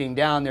winding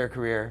down their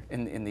career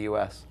in the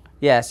US?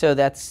 Yeah, so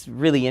that's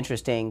really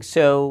interesting.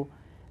 So,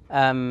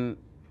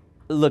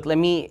 look, let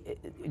me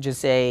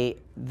just say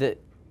the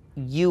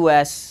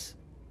U.S.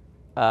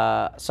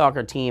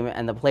 Soccer team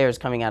and the players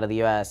coming out of the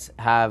U.S.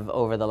 have,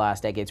 over the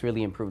last decades,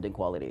 really improved in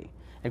quality.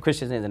 And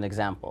Christian is an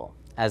example.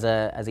 As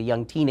a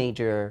young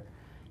teenager,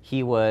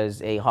 he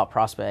was a hot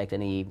prospect,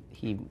 and he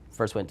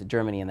first went to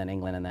Germany and then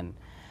England, and then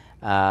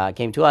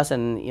came to us.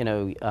 And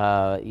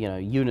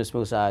Yunus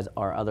Musa,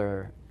 our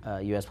other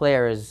U.S.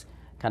 player, is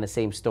kind of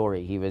same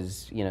story. He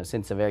was,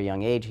 since a very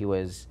young age, he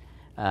was,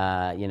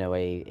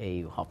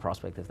 a hot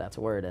prospect, if that's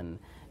a word,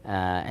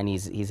 and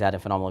he's had a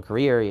phenomenal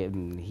career.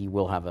 And he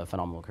will have a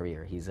phenomenal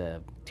career. He's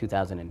a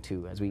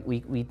 2002. As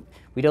we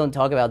don't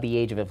talk about the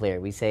age of a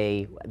player. We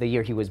say the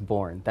year he was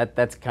born.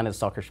 That's kind of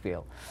soccer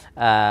spiel.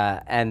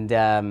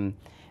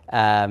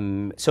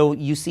 So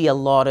you see a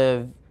lot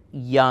of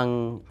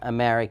young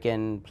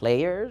American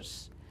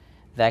players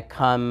that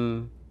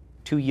come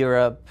to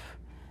Europe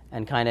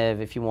and kind of,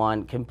 if you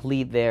want,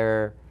 complete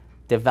their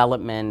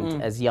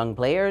development as young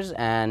players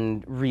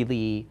and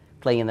really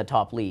play in the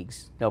top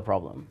leagues, no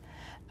problem.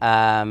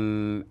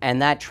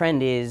 And that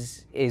trend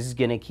is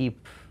going to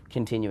keep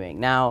continuing.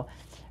 Now,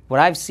 what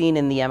I've seen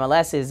in the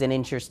MLS is an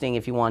interesting,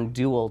 if you want,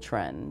 dual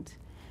trend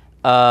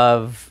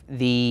of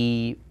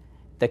the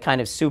kind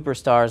of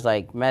superstars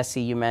like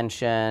Messi, you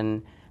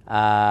mentioned,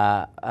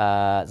 Zlatan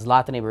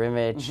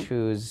Ibrahimovic,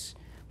 who's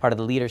part of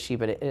the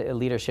leadership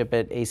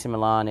at AC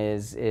Milan,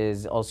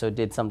 is also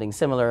did something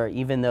similar,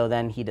 even though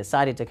then he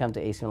decided to come to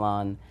AC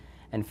Milan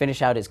and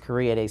finish out his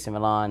career at AC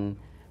Milan,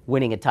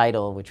 winning a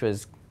title, which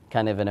was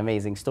kind of an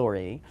amazing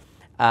story.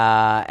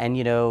 And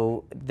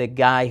the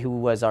guy who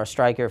was our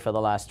striker for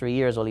the last 3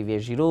 years, Olivier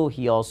Giroud,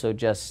 he also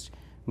just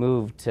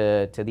moved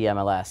to the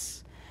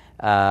MLS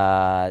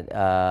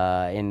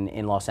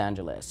in Los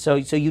Angeles. So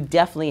you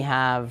definitely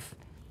have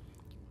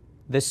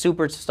the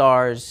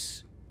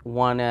superstars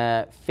want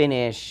to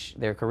finish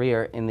their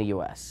career in the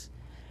US.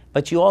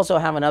 But you also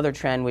have another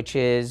trend, which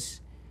is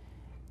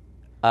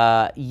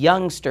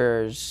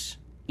youngsters,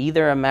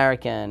 either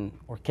American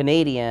or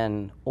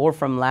Canadian or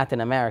from Latin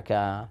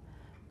America,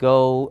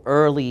 go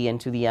early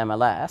into the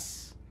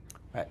MLS,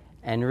 right,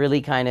 and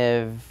really kind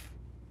of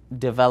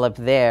develop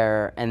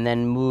there and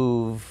then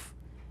move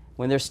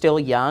when they're still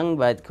young,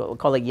 but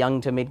call it young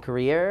to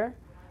mid-career,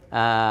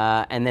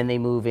 and then they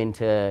move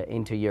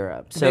into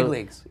Europe. So, big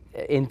leagues.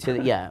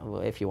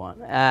 Well, if you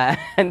want.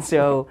 And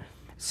so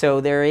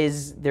there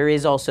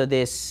is also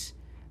this,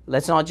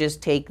 let's not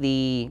just take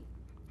the,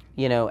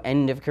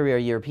 end of career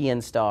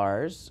European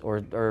stars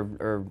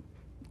or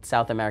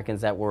South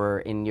Americans that were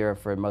in Europe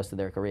for most of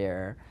their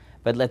career,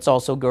 but let's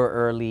also go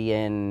early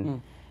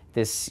in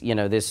this,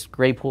 this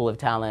great pool of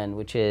talent,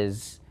 which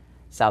is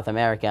South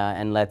America,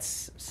 and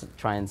let's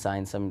try and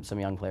sign some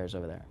young players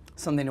over there.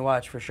 Something to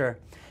watch for sure.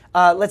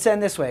 Let's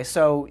end this way.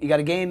 So you got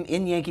a game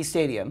in Yankee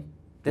Stadium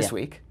this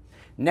week.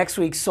 Next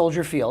week,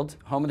 Soldier Field,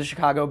 home of the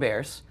Chicago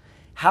Bears.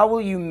 How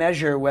will you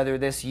measure whether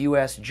this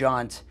U.S.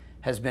 jaunt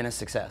has been a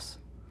success?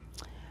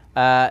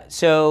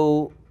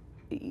 So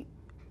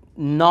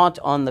not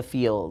on the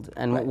field.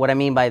 And Right. what I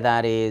mean by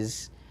that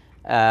is,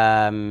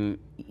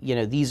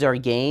 these are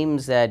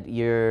games that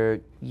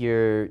you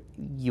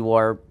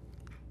are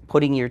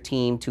putting your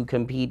team to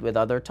compete with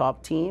other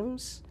top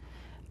teams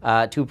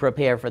to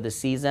prepare for the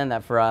season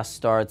that for us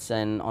starts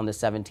on the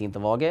 17th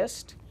of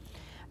August.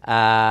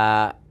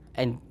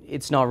 And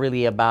it's not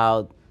really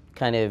about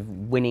kind of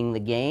winning the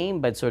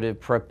game, but sort of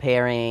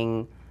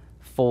preparing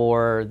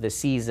for the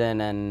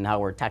season and how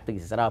we're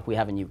tactically set up. We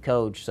have a new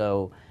coach,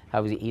 so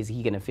how is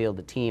he going to field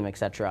the team,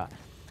 etc.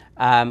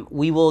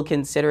 We will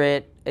consider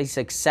it a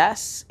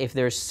success if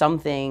there's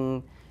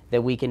something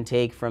that we can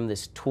take from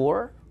this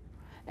tour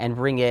and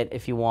bring it,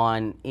 if you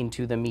want,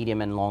 into the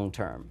medium and long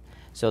term.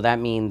 So that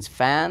means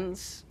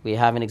fans. We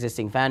have an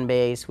existing fan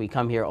base. We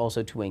come here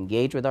also to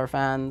engage with our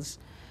fans.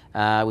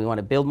 We want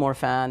to build more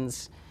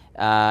fans.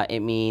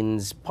 It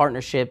means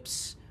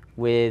partnerships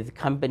with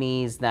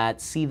companies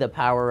that see the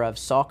power of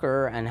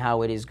soccer and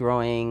how it is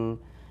growing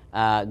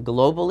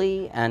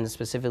globally and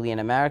specifically in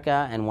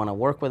America and want to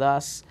work with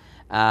us,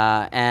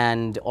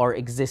 and our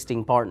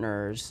existing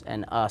partners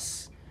and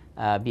us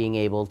being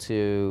able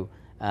to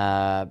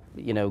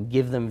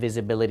give them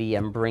visibility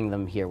and bring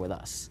them here with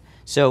us.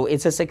 So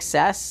it's a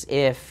success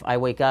if I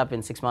wake up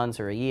in 6 months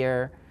or a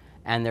year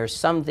and there's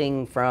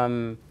something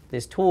from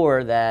this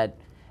tour that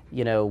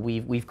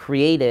we've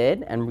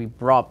created and we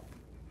brought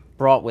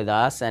with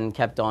us and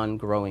kept on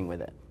growing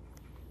with it.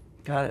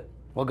 Got it.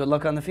 Well, good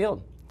luck on the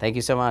field. Thank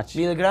you so much.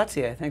 Mille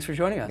grazie. Thanks for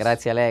joining us.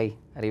 Grazie a lei.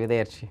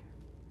 Arrivederci.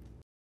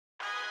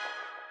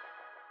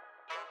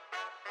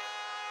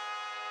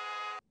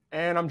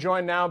 And I'm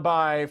joined now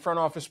by front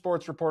office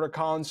sports reporter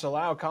Colin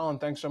Salao. Colin,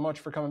 thanks so much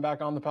for coming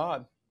back on the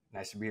pod.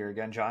 Nice to be here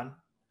again, John.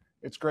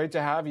 It's great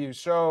to have you.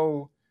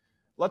 So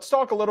let's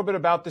talk a little bit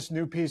about this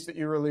new piece that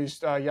you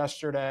released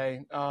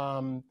yesterday,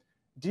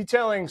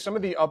 detailing some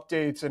of the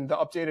updates and the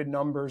updated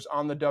numbers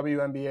on the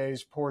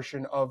WNBA's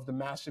portion of the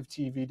massive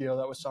TV deal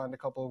that was signed a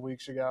couple of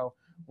weeks ago,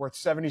 worth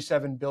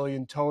 $77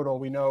 billion total.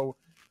 We know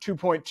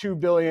 $2.2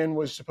 billion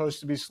was supposed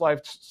to be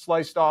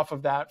sliced off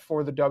of that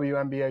for the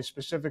WNBA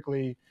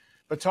specifically.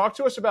 But talk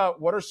to us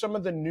about what are some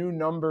of the new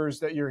numbers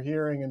that you're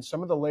hearing and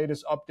some of the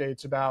latest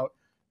updates about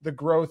the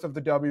growth of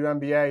the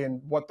WNBA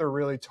and what they're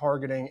really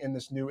targeting in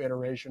this new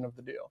iteration of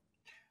the deal.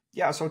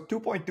 Yeah, so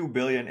 2.2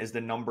 billion is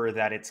the number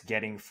that it's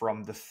getting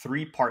from the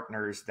three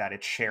partners that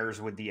it shares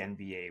with the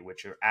NBA,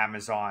 which are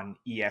Amazon,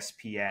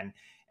 ESPN,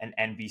 and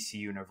NBC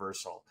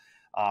Universal.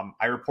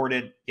 I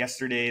reported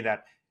yesterday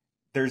that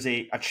there's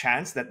a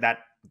chance that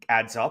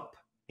adds up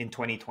in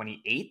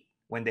 2028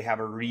 when they have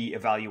a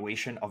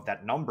re-evaluation of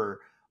that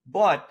number.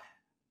 But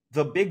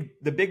the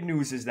big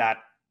news is that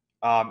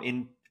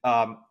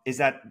is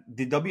that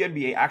the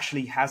WNBA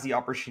actually has the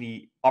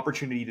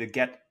opportunity to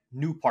get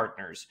new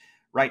partners.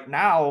 Right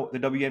now, the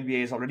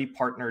WNBA is already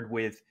partnered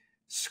with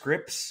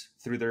Scripps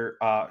through their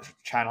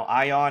channel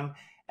Ion,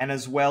 and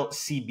as well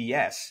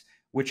CBS,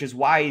 which is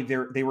why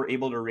they were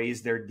able to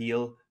raise their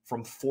deal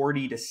from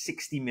 40 to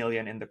 60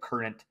 million in the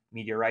current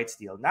media rights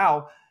deal.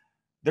 Now,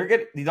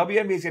 the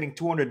WNBA is getting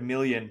 200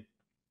 million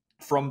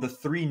from the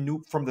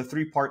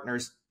three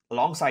partners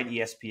alongside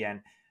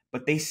ESPN,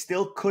 but they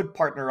still could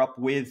partner up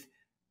with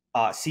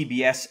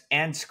CBS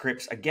and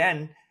Scripps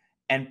again,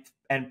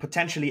 and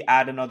potentially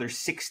add another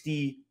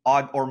 60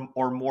 odd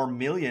or more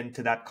million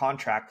to that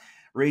contract,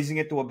 raising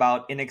it to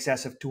about in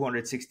excess of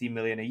 260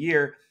 million a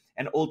year,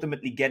 and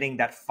ultimately getting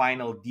that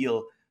final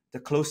deal to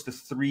close to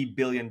 $3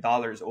 billion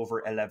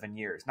over 11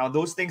 years. Now,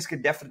 those things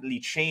could definitely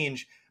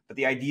change, but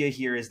the idea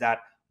here is that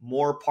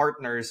more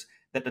partners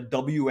that the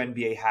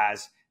WNBA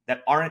has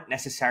that aren't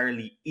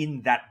necessarily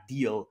in that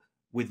deal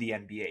with the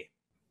NBA.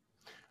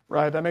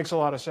 Right, that makes a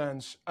lot of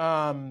sense.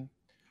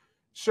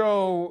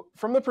 So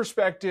from the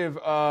perspective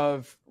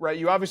of, right,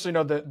 you obviously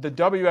know that the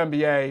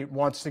WNBA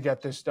wants to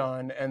get this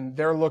done, and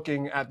they're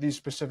looking at these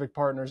specific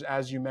partners,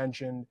 as you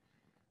mentioned.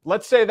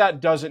 Let's say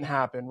that doesn't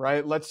happen,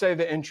 right? Let's say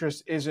the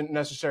interest isn't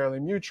necessarily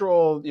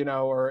mutual,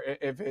 or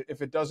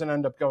if it doesn't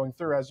end up going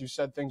through, as you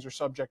said, things are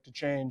subject to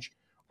change.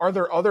 Are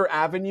there other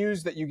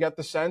avenues that you get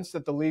the sense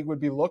that the league would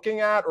be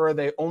looking at, or are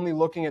they only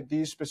looking at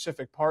these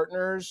specific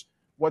partners?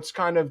 What's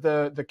kind of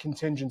the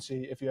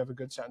contingency, if you have a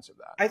good sense of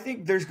that? I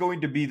think there's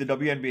going to be the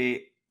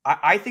WNBA.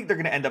 I think they're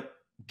going to end up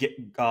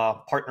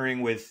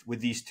partnering with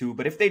these two.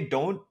 But if they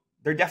don't,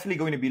 they're definitely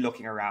going to be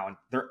looking around.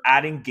 They're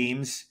adding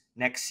games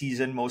next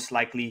season, most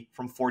likely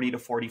from 40 to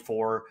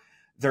 44.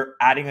 They're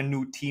adding a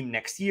new team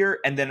next year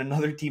and then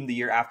another team the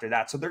year after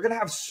that. So they're going to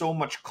have so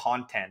much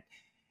content.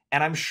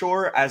 And I'm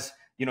sure as,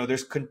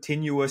 there's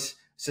continuous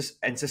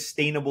and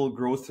sustainable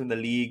growth in the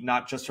league,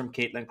 not just from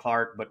Caitlin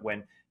Clark, but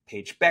when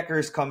Paige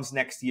Beckers comes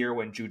next year,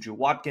 when Juju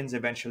Watkins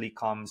eventually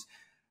comes,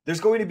 there's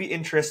going to be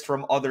interest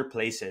from other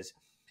places.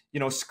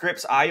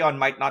 Scripps Ion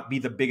might not be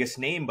the biggest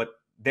name, but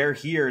they're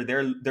here.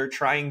 They're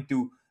trying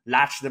to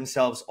latch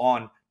themselves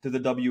on to the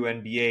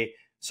WNBA.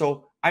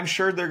 So I'm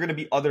sure there are going to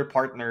be other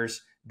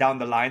partners down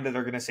the line that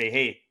are going to say,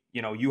 hey,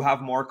 you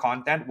have more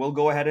content. We'll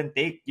go ahead and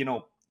take,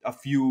 a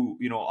few,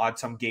 odd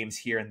some games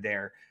here and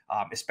there,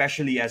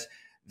 especially as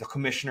the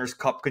Commissioner's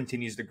Cup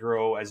continues to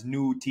grow, as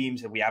new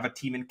teams, and we have a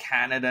team in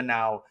Canada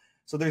now.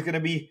 So there's going to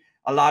be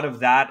a lot of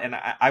that. And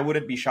I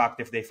wouldn't be shocked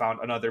if they found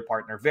another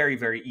partner very,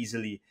 very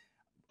easily,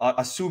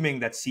 assuming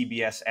that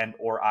CBS and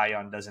or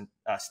Ion doesn't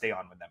stay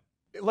on with them.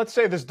 Let's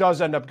say this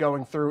does end up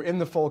going through in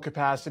the full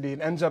capacity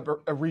and ends up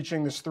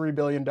reaching this $3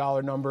 billion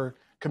number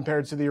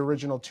compared to the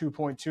original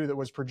 2.2 that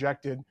was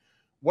projected.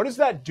 What does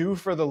that do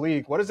for the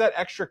league? What does that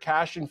extra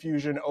cash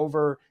infusion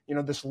over,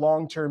 this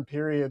long-term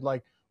period?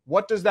 Like,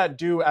 what does that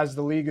do as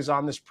the league is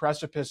on this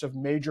precipice of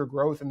major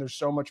growth and there's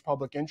so much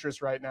public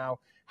interest right now?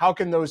 How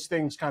can those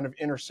things kind of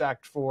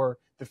intersect for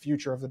the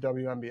future of the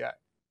WNBA?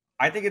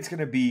 I think it's going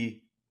to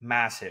be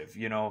massive.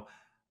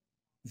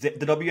 The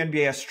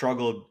WNBA has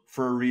struggled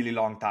for a really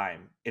long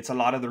time. It's a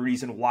lot of the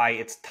reason why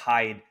it's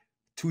tied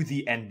to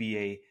the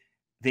NBA.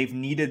 They've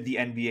needed the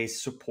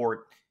NBA's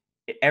support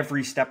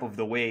every step of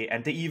the way.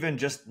 And to even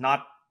just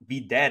not be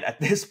dead at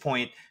this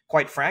point,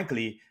 quite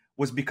frankly,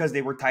 was because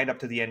they were tied up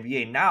to the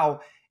NBA.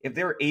 Now, if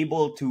they're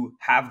able to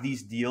have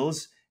these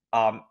deals,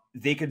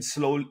 they could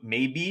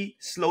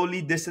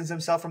slowly distance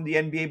themselves from the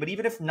NBA. But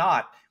even if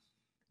not,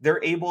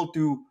 they're able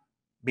to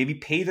maybe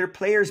pay their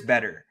players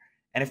better.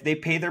 And if they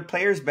pay their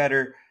players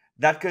better,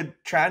 that could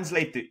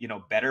translate to,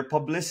 better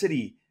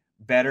publicity,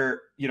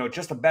 better,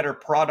 just a better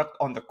product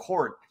on the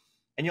court.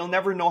 And you'll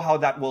never know how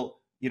that will,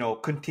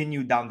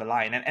 continue down the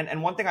line.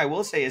 And one thing I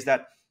will say is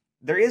that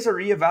there is a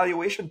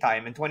reevaluation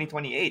time in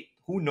 2028.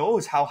 Who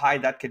knows how high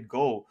that could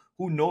go?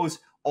 Who knows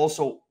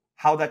also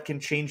how that can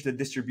change the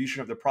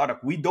distribution of the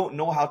product? We don't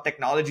know how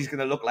technology is going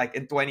to look like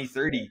in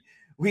 2030.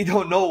 We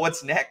don't know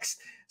what's next.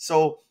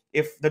 So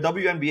if the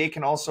WNBA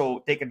can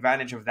also take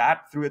advantage of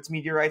that through its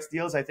media rights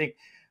deals, I think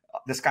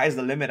the sky's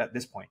the limit at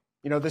this point.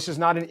 This is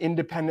not an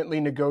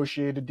independently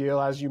negotiated deal.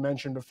 As you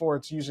mentioned before,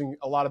 it's using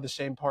a lot of the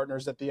same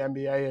partners that the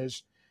NBA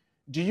is.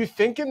 Do you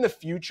think in the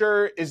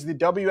future, is the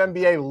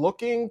WNBA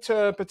looking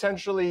to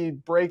potentially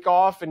break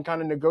off and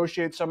kind of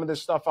negotiate some of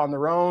this stuff on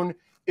their own?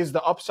 Is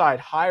the upside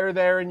higher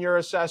there in your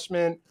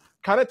assessment?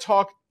 Kind of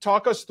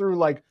talk us through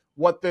like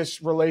what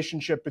this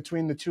relationship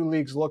between the two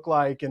leagues look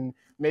like, and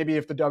maybe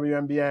if the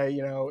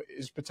WNBA,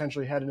 is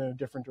potentially headed in a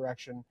different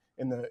direction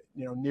in the,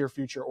 near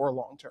future or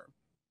long term.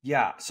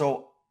 Yeah.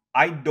 So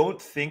I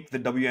don't think the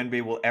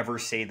WNBA will ever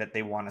say that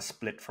they want to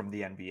split from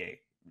the NBA.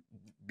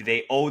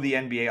 They owe the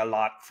NBA a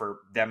lot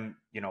for them,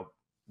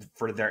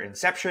 for their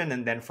inception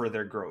and then for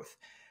their growth.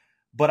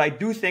 But I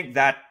do think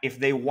that if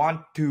they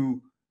want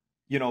to,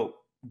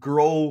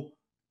 grow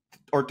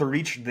or to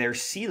reach their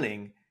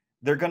ceiling,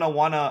 they're going to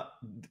want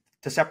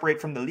to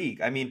separate from the league.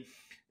 I mean,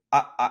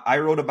 I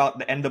wrote about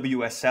the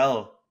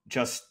NWSL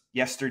just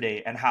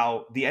yesterday and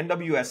how the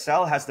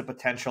NWSL has the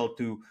potential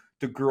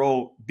to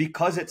grow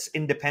because it's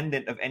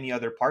independent of any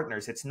other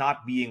partners. It's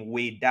not being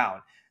weighed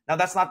down. Now,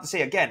 that's not to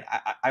say, again,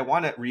 I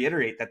want to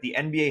reiterate that the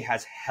NBA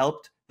has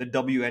helped the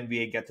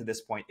WNBA get to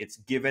this point. It's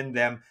given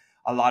them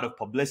a lot of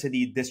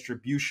publicity,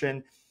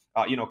 distribution.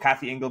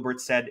 Kathy Engelbert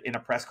said in a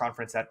press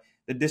conference that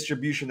the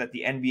distribution that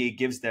the NBA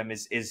gives them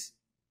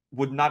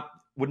would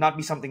not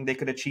be something they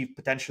could achieve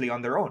potentially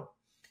on their own.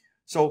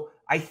 So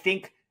I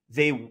think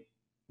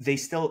they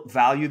still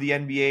value the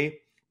NBA,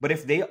 but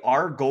if they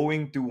are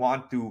going to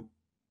want to,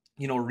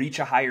 reach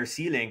a higher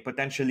ceiling,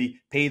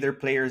 potentially pay their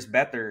players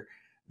better,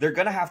 they're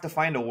going to have to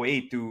find a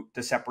way to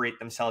separate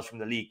themselves from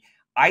the league.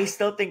 I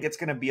still think it's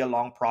going to be a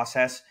long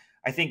process.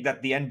 I think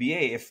that the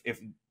NBA,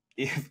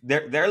 if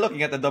they're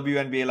looking at the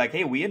WNBA like,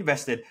 hey, we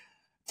invested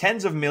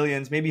tens of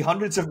millions, maybe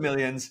hundreds of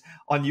millions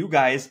on you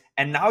guys,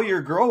 and now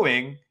you're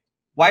growing,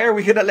 why are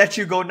we going to let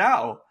you go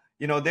now?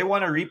 They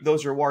want to reap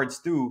those rewards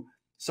too.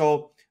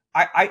 So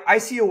I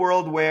see a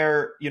world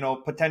where,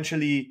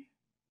 potentially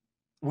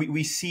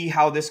we see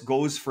how this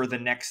goes for the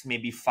next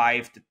maybe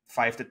 5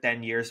 to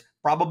 10 years,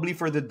 probably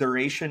for the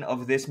duration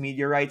of this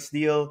media rights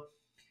deal.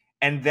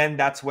 And then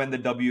that's when the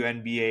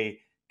WNBA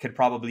could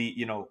probably,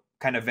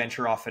 kind of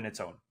venture off in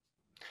its own.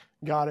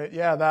 Got it.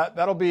 Yeah,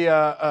 that'll be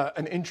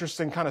an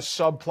interesting kind of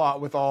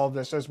subplot with all of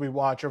this as we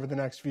watch over the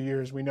next few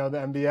years. We know the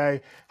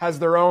NBA has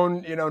their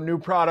own, new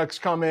products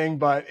coming,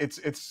 but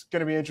it's going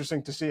to be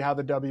interesting to see how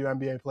the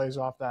WNBA plays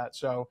off that.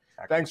 So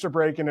Thanks for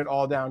breaking it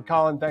all down.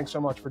 Colin, thanks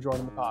so much for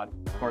joining the pod.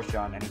 Of course,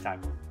 John,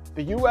 anytime.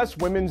 The U.S.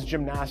 women's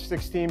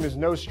gymnastics team is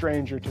no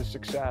stranger to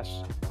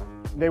success.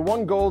 They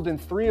won gold in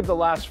 3 of the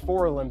last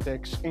 4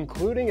 Olympics,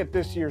 including at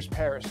this year's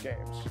Paris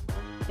Games.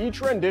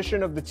 Each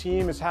rendition of the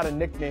team has had a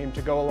nickname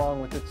to go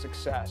along with its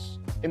success.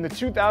 In the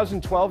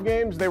 2012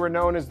 Games, they were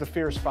known as the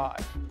Fierce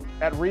Five.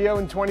 At Rio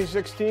in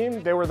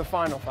 2016, they were the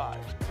Final Five.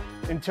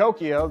 In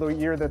Tokyo, the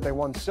year that they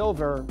won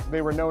silver,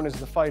 they were known as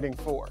the Fighting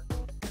Four.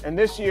 And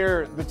this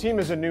year, the team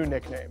has a new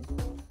nickname.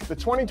 The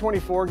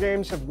 2024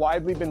 Games have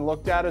widely been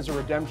looked at as a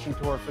redemption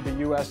tour for the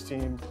U.S.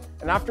 team.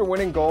 And after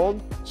winning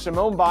gold,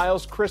 Simone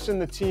Biles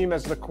christened the team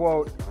as the,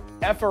 quote,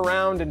 F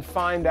around and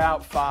find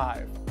out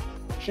 5.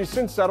 She's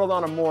since settled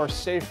on a more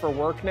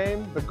safe-for-work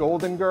name, the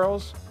Golden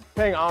Girls,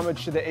 paying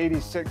homage to the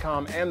 80s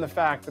sitcom and the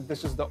fact that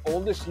this is the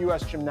oldest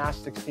U.S.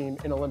 gymnastics team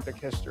in Olympic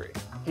history.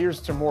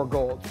 Here's to more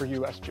gold for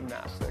U.S.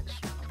 gymnastics.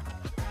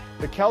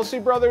 The Kelsey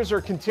brothers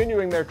are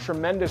continuing their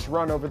tremendous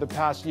run over the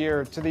past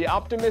year to the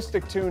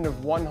optimistic tune of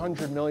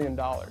 $100 million.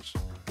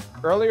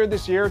 Earlier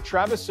this year,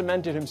 Travis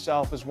cemented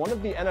himself as one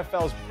of the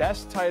NFL's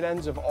best tight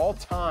ends of all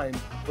time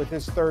with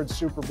his 3rd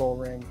Super Bowl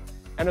ring,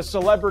 and a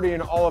celebrity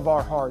in all of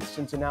our hearts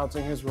since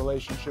announcing his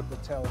relationship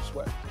with Taylor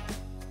Swift.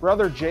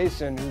 Brother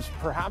Jason, who's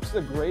perhaps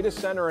the greatest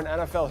center in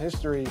NFL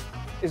history,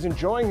 is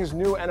enjoying his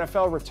new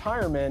NFL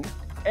retirement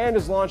and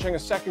is launching a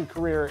second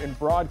career in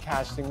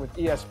broadcasting with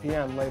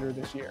ESPN later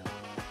this year.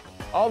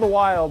 All the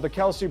while, the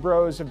Kelsey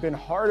bros have been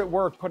hard at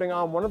work putting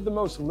on one of the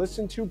most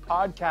listened to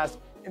podcasts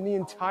in the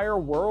entire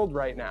world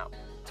right now,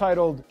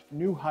 titled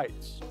New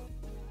Heights.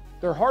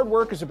 Their hard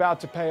work is about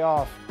to pay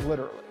off,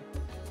 literally.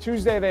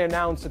 Tuesday, they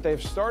announced that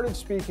they've started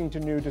speaking to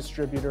new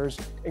distributors,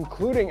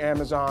 including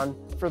Amazon,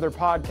 for their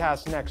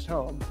podcast Next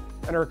Home,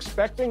 and are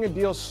expecting a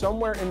deal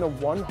somewhere in the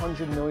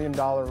 $100 million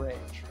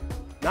range.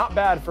 Not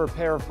bad for a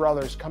pair of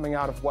brothers coming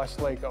out of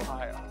Westlake,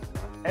 Ohio.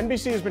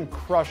 NBC has been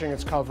crushing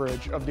its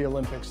coverage of the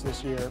Olympics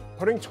this year,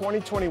 putting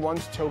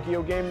 2021's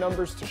Tokyo game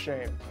numbers to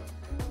shame.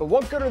 But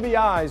what good are the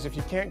eyes if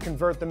you can't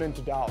convert them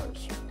into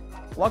dollars?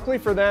 Luckily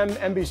for them,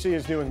 NBC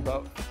is doing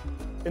both.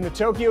 In the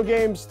Tokyo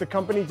Games, the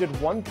company did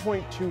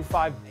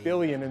 $1.25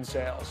 billion in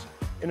sales,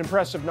 an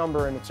impressive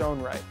number in its own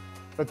right.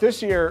 But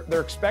this year,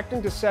 they're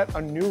expecting to set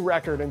a new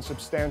record in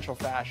substantial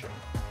fashion.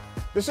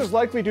 This is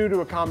likely due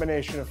to a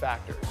combination of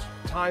factors: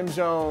 time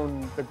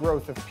zone, the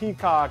growth of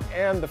Peacock,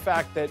 and the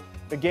fact that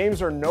the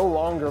games are no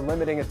longer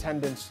limiting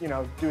attendance, due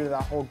to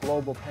that whole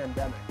global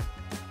pandemic.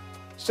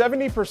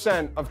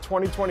 70% of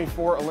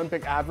 2024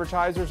 Olympic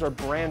advertisers are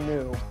brand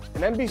new,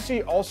 and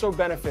NBC also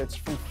benefits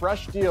from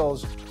fresh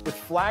deals with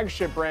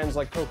flagship brands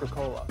like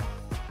Coca-Cola.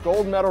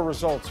 Gold medal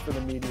results for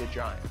the media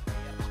giant.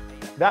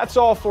 That's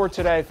all for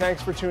today.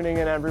 Thanks for tuning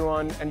in,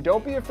 everyone, and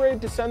don't be afraid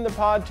to send the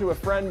pod to a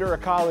friend or a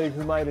colleague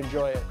who might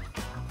enjoy it.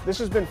 This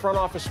has been Front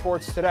Office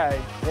Sports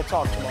Today. We'll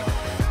talk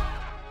tomorrow.